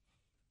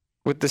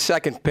 With the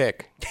second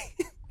pick.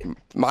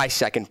 My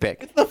second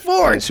pick. It's the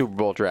 4th. In the Super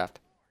Bowl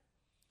draft.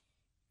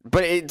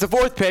 But it's the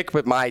 4th pick,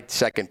 but my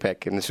second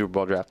pick in the Super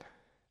Bowl draft.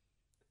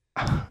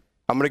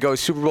 I'm I'm going to go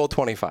Super Bowl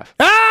 25.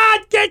 No.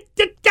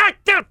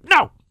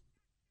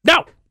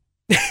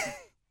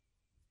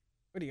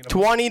 What are you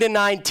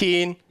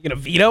 20-19. You gonna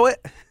veto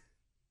it?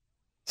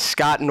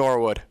 Scott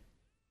Norwood.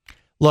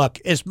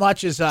 Look, as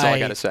much as That's all I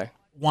got to say.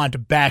 Want to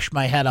bash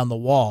my head on the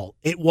wall,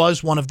 it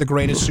was one of the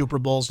greatest Super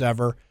Bowls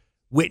ever.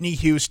 Whitney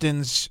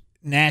Houston's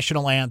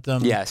national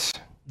anthem. Yes.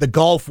 The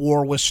Gulf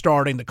War was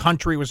starting. The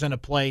country was in a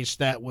place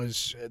that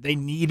was, they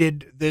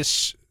needed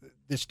this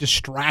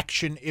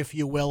distraction, if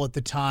you will, at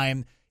the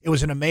time. It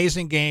was an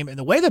amazing game. And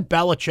the way that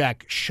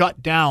Belichick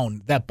shut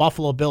down that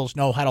Buffalo Bills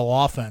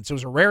no-huddle offense, it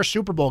was a rare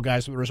Super Bowl,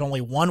 guys. There was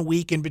only 1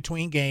 week in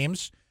between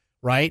games,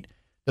 right?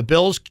 The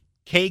Bills'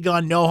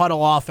 K-gun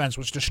no-huddle offense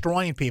was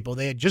destroying people.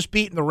 They had just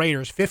beaten the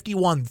Raiders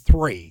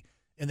 51-3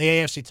 in the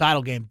AFC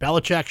title game.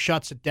 Belichick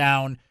shuts it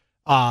down.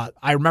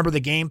 I remember the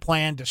game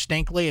plan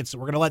distinctly. We're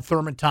going to let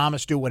Thurman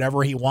Thomas do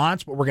whatever he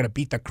wants, but we're going to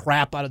beat the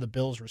crap out of the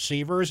Bills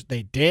receivers.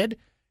 They did.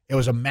 It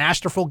was a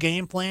masterful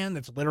game plan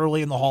that's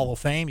literally in the Hall of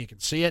Fame. You can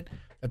see it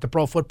at the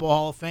Pro Football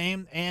Hall of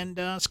Fame. And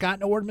Scott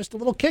Norwood missed a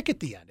little kick at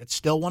the end. It's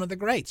still one of the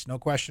greats, no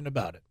question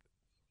about it.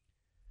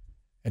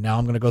 And now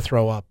I'm going to go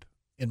throw up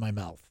in my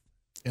mouth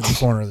in the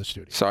corner of the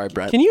studio. Sorry,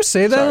 Brett. Can you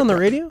say that on the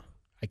radio?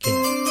 I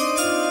can't.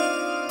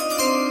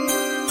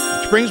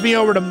 Which brings me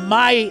over to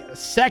my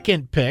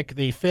second pick,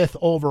 the 5th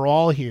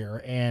overall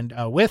here. And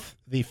with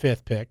the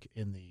 5th pick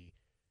in the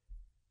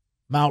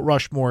Mount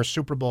Rushmore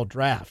Super Bowl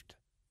draft,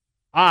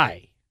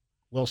 I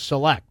will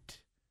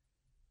select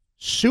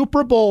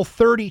Super Bowl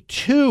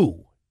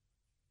 32.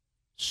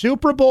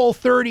 Super Bowl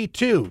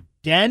 32.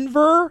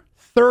 Denver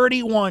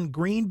 31,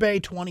 Green Bay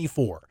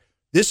 24.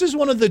 This is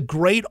one of the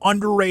great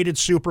underrated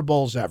Super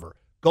Bowls ever.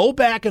 Go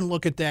back and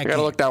look at that game. I got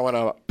to look that one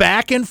up.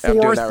 Back and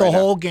forth the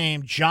whole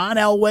game. John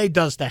Elway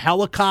does the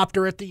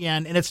helicopter at the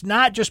end, and it's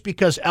not just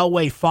because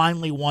Elway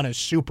finally won his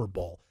Super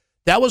Bowl.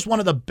 That was one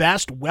of the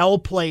best,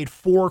 well-played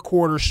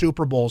 4-quarter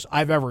Super Bowls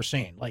I've ever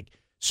seen. Like,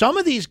 some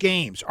of these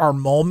games are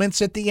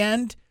moments at the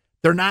end.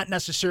 They're not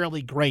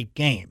necessarily great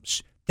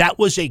games. That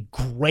was a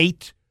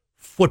great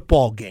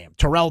football game.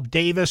 Terrell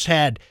Davis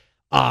had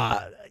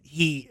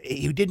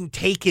he didn't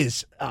take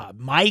his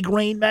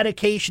migraine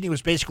medication. He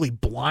was basically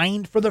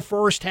blind for the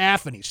first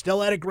half, and he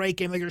still had a great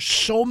game. Like, there's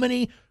so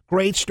many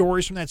great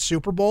stories from that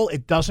Super Bowl.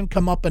 It doesn't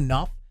come up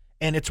enough,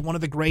 and it's one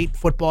of the great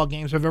football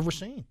games I've ever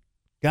seen.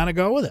 Gotta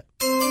go with it.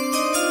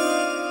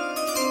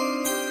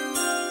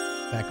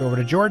 Back over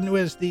to Jordan, who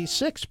is the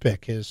 6th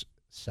pick, his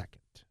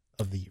second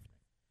of the evening.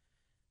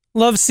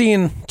 Love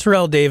seeing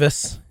Terrell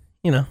Davis,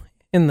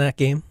 in that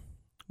game.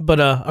 But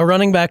a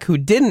running back who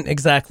didn't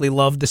exactly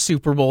love the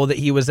Super Bowl that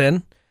he was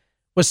in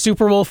was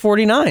Super Bowl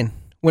 49,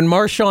 when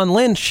Marshawn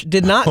Lynch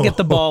did not get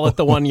the ball at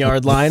the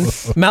 1-yard line.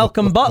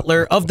 Malcolm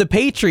Butler of the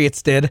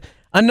Patriots did.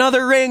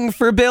 Another ring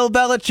for Bill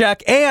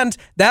Belichick, and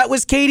that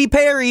was Katy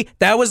Perry.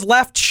 That was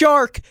Left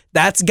Shark.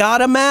 That's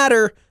gotta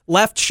matter.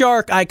 Left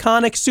Shark,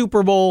 iconic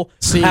Super Bowl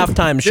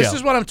halftime show. This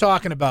is what I'm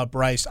talking about,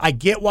 Bryce. I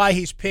get why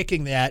he's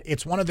picking that.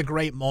 It's one of the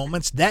great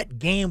moments. That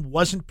game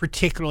wasn't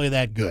particularly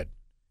that good.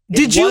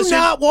 Did you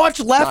not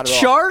watch Left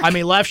Shark? I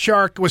mean, Left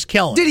Shark was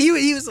killing. He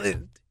was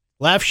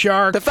Left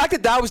Shark. The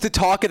fact that was the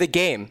talk of the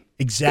game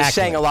exactly is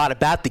saying a lot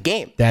about the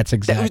game. That's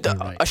exactly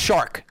right. A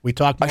shark. We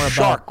talked more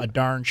about a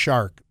darn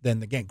shark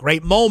than the game.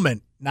 Great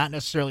moment, not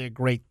necessarily a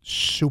great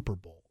Super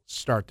Bowl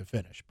start to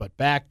finish. But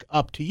back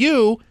up to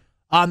you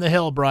on the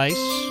hill, Bryce.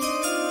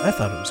 I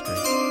thought it was great.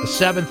 The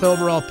 7th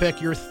overall pick,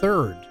 your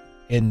 3rd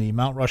in the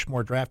Mount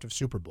Rushmore draft of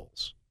Super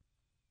Bowls.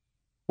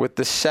 With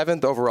the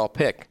 7th overall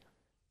pick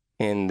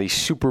in the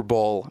Super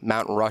Bowl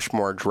Mount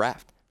Rushmore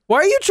draft. Why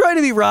are you trying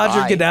to be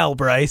Roger Goodell,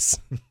 Bryce?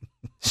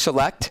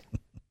 Select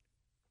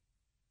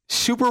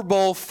Super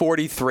Bowl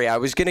 43. I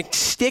was going to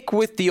stick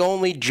with the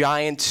only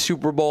Giants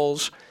Super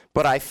Bowls,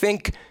 but I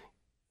think,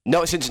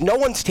 since no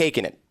one's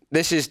taken it,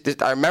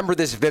 I remember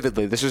this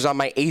vividly. This was on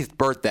my 8th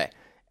birthday,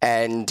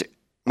 and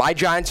my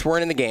Giants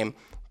weren't in the game,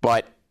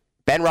 but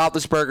Ben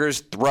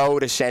Roethlisberger's throw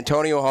to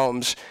Santonio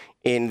Holmes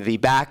in the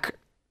back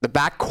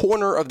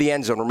corner of the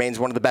end zone remains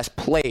one of the best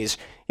plays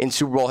in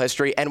Super Bowl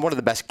history and one of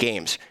the best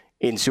games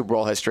in Super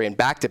Bowl history, and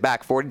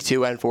back-to-back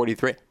 42 and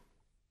 43.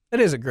 That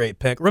is a great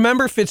pick.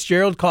 Remember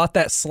Fitzgerald caught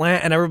that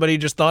slant and everybody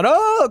just thought,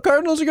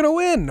 Cardinals are going to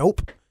win.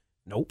 Nope.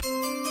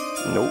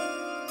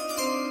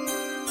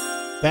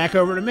 Back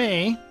over to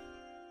me.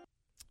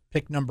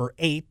 Pick number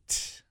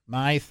 8,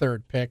 my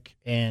 3rd pick,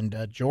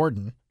 and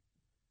Jordan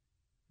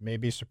may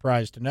be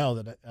surprised to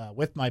know that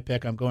with my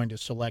pick, I'm going to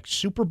select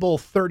Super Bowl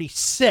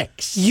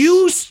 36.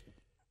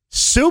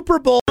 Super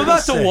Bowl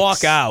 36. I'm about to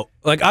walk out.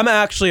 I'm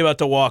actually about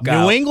to walk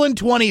out. New England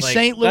 20,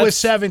 St. Louis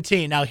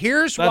 17. Now,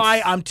 here's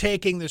why I'm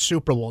taking the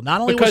Super Bowl. Not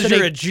only because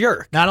you're a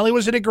jerk. Not only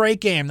was it a great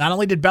game, not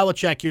only did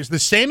Belichick use the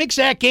same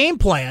exact game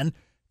plan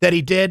that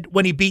he did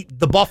when he beat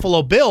the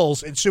Buffalo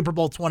Bills in Super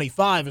Bowl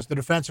 25 as the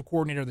defensive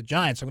coordinator of the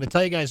Giants. I'm going to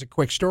tell you guys a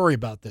quick story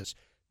about this.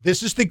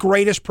 This is the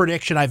greatest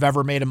prediction I've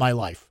ever made in my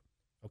life,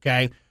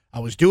 okay? I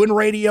was doing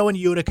radio in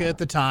Utica at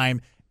the time,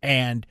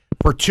 and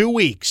for 2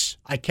 weeks,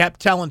 I kept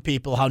telling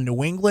people how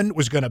New England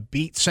was going to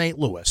beat St.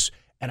 Louis.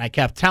 And I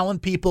kept telling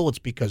people it's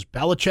because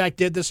Belichick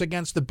did this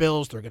against the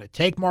Bills. They're going to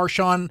take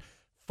Marshall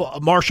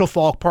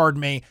Faulk,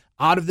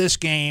 out of this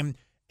game,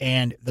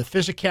 and the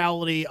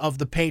physicality of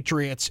the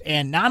Patriots.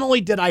 And not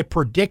only did I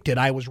predict it,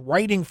 I was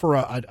writing for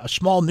a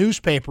small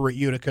newspaper at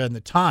Utica in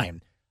the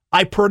time.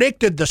 I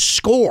predicted the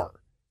score.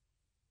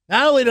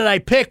 Not only did I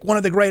pick one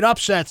of the great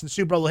upsets in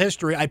Super Bowl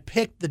history, I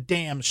picked the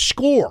damn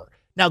score.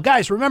 Now,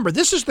 guys, remember,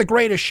 this is the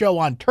greatest show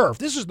on turf.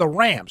 This is the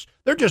Rams.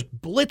 They're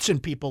just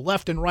blitzing people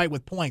left and right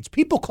with points.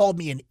 People called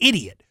me an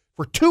idiot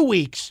for 2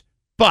 weeks,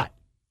 but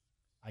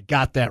I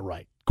got that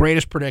right.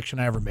 Greatest prediction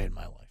I ever made in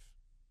my life.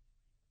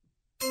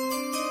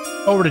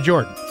 Over to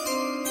Jordan.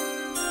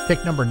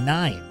 Pick number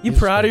 9. You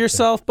proud of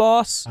yourself,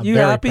 boss? I'm you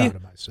very happy? proud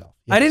of myself.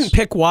 Yes. I didn't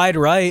pick wide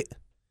right.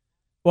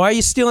 Why are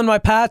you stealing my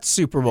Pats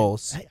Super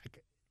Bowls?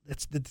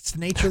 It's the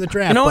nature of the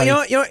draft. You know,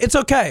 buddy. it's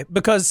okay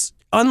because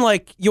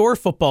unlike your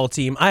football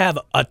team, I have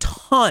a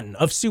ton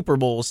of Super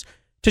Bowls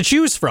to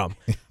choose from.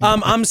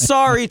 I'm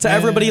sorry to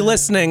everybody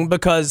listening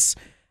because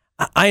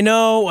I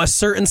know a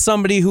certain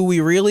somebody who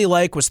we really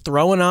like was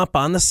throwing up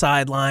on the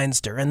sidelines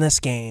during this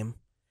game.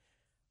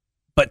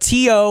 But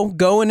T.O.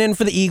 going in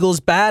for the Eagles,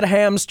 bad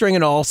hamstring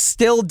and all,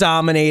 still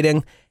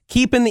dominating,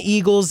 keeping the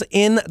Eagles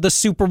in the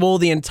Super Bowl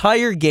the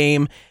entire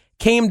game,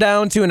 came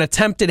down to an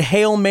attempted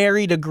Hail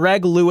Mary to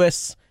Greg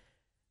Lewis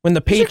when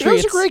the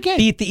Patriots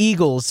beat the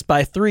Eagles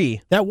by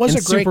 3. That was a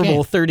great Super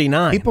Bowl game.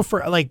 39. People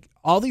for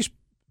all these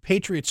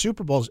Patriots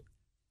Super Bowls,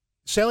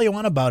 say all you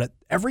want about it,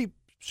 every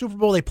Super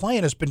Bowl they play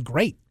in has been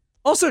great.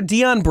 Also,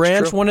 Deion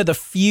Branch, one of the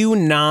few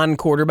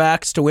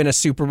non-quarterbacks to win a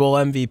Super Bowl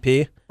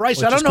MVP.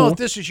 Bryce, I don't know if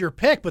this is your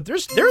pick, but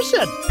there's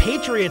a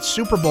Patriots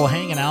Super Bowl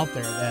hanging out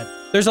there that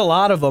there's a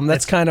lot of them.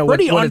 That's kind of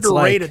pretty what it's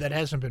underrated like. that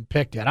hasn't been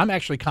picked yet. I'm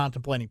actually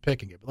contemplating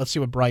picking it, but let's see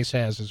what Bryce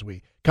has as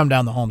we come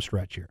down the home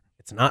stretch here.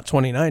 It's not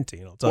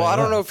 2019. Well, I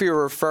don't know if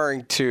you're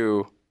referring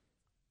to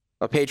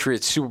a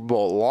Patriots Super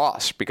Bowl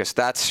loss because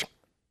that's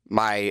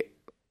my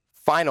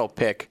final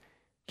pick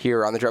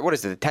here on the draft. What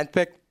is it, the 10th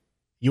pick?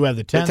 You have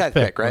the 10th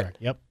pick, right? Correct.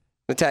 Yep.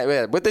 With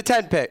the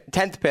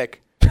 10th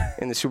pick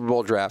in the Super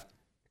Bowl draft,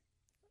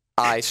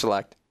 I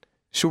select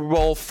Super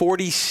Bowl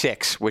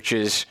 46, which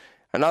is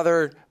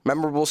another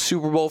memorable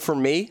Super Bowl for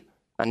me,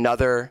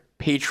 another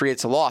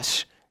Patriots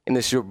loss in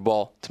the Super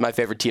Bowl to my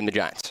favorite team, the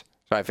Giants.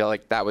 So I feel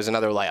like that was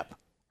another layup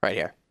right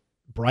here.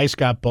 Bryce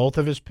got both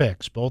of his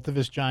picks, both of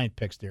his Giant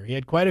picks there. He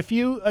had quite a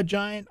few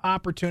Giant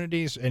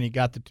opportunities, and he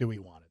got the 2 he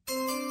wanted.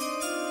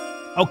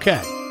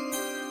 Okay.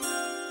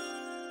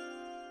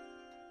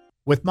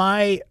 With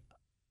my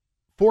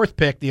 4th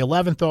pick, the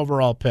 11th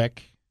overall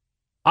pick,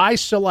 I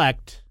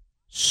select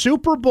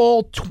Super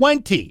Bowl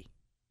 20.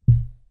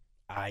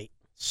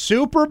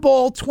 Super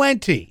Bowl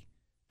 20.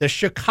 The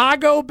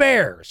Chicago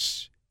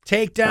Bears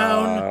take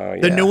down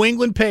the New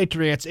England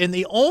Patriots. And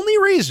the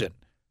only reason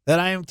that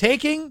I am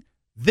taking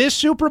this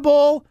Super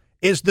Bowl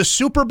is the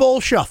Super Bowl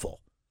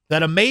Shuffle,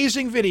 that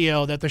amazing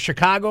video that the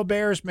Chicago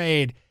Bears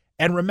made.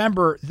 And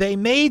remember, they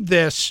made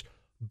this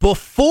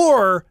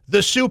before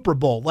the Super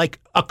Bowl, like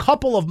a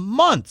couple of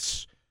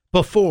months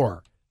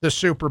before the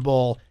Super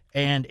Bowl,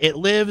 and it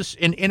lives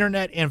in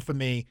internet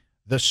infamy,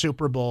 the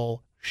Super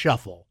Bowl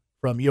Shuffle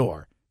from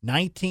your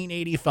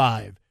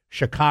 1985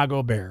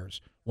 Chicago Bears,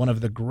 one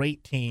of the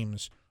great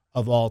teams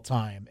of all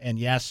time. And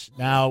yes,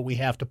 now we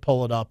have to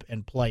pull it up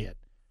and play it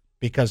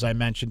because I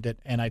mentioned it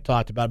and I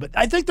talked about it. But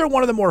I think they're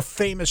one of the more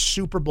famous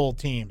Super Bowl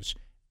teams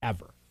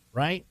ever,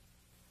 right?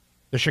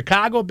 The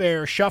Chicago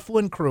Bears Shuffle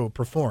and Crew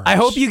performs. I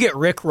hope you get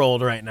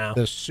rickrolled right now.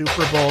 The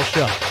Super Bowl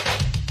Shuffle.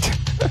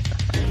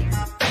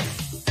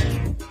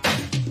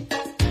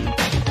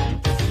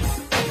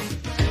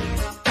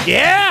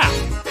 Yeah!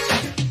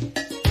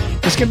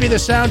 This can be the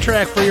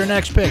soundtrack for your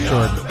next pick,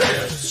 Jordan.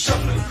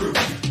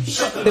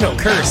 They don't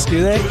curse,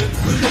 do they?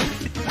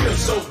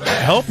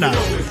 I hope not.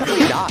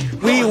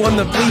 We won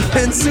the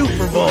bleeping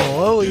Super Bowl.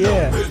 Oh,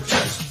 yeah.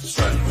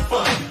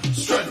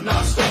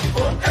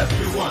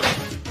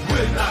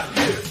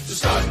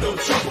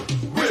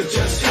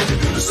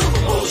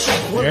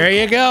 There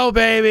you go,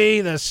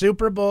 baby. The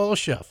Super Bowl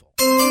Shuffle.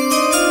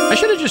 I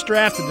should have just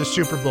drafted the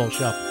Super Bowl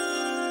Shuffle.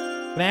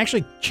 Can I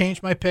actually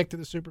change my pick to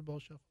the Super Bowl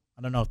Shuffle?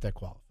 I don't know if that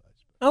qualifies.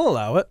 I'll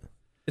allow it.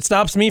 It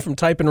stops me from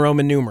typing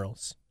Roman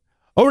numerals.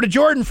 Over to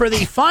Jordan for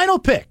the final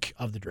pick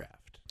of the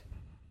draft.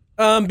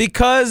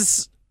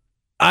 Because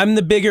I'm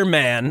the bigger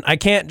man, I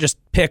can't just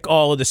pick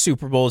all of the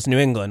Super Bowls New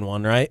England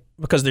won, right?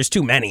 Because there's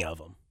too many of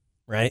them,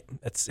 right?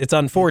 It's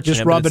unfortunate.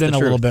 Just rub it in a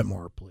little bit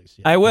more, please.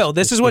 Yeah, I will.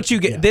 This is what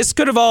you get. Yeah. This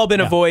could have all been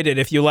avoided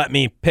if you let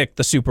me pick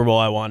the Super Bowl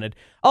I wanted.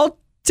 I'll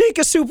take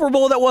a Super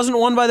Bowl that wasn't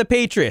won by the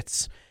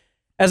Patriots.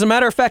 As a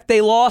matter of fact,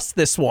 they lost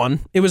this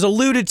one. It was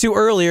alluded to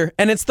earlier,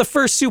 and it's the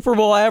first Super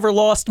Bowl I ever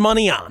lost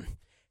money on.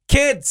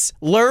 Kids,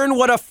 learn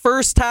what a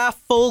first half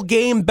full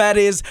game bet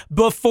is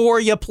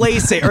before you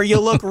place it, or you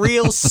look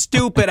real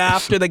stupid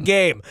after the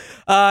game.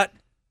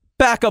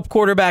 Backup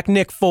quarterback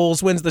Nick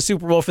Foles wins the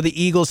Super Bowl for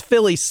the Eagles.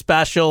 Philly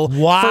special.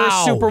 Wow.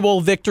 First Super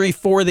Bowl victory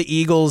for the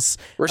Eagles.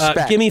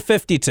 Respect. Give me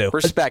 52.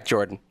 Respect,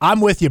 Jordan.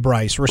 I'm with you,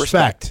 Bryce.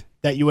 Respect.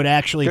 that you would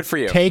actually Good for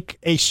you. take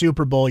a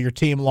Super Bowl your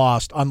team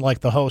lost,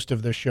 unlike the host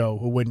of the show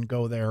who wouldn't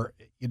go there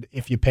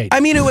if you paid. I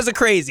mean, it was a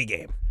crazy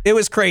game. It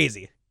was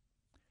crazy.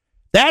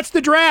 That's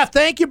the draft.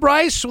 Thank you,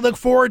 Bryce. We look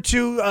forward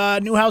to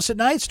Newhouse at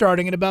Night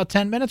starting in about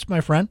 10 minutes, my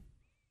friend.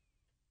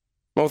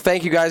 Well,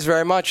 thank you guys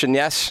very much, and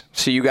yes,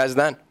 see you guys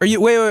then. Are you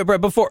wait, Brett?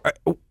 Before,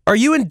 are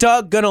you and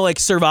Doug gonna like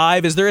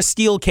survive? Is there a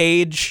steel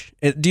cage?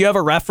 Do you have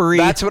a referee?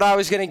 That's what I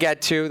was gonna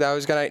get to.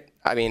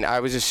 I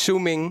was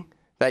assuming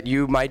that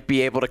you might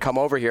be able to come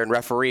over here and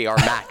referee our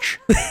match,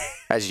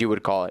 as you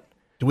would call it.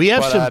 Do we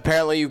have some?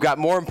 Apparently, you've got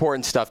more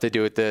important stuff to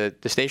do at the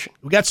station.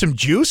 We got some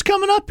juice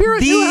coming up here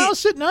at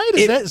Newhouse at Night.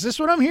 Is this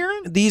what I'm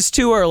hearing? These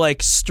two are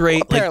like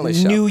straight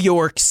New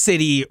York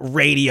City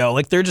radio.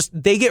 Like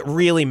they get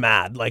really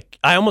mad. Like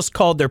I almost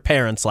called their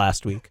parents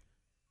last week.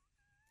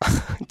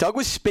 Doug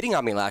was spitting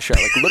on me last year.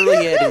 Like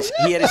literally,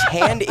 he had his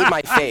hand in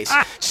my face,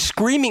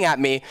 screaming at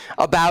me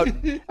about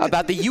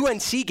the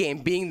UNC game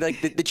being like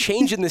the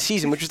change in the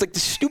season, which was like the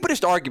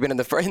stupidest argument in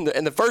the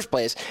first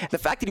place. The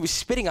fact that he was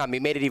spitting on me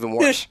made it even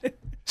worse.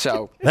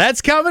 So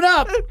that's coming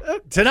up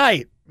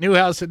tonight.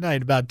 Newhouse at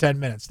Night, about 10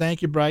 minutes.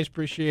 Thank you, Bryce.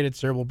 Appreciate it,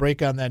 sir. We'll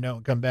break on that note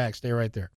and come back. Stay right there.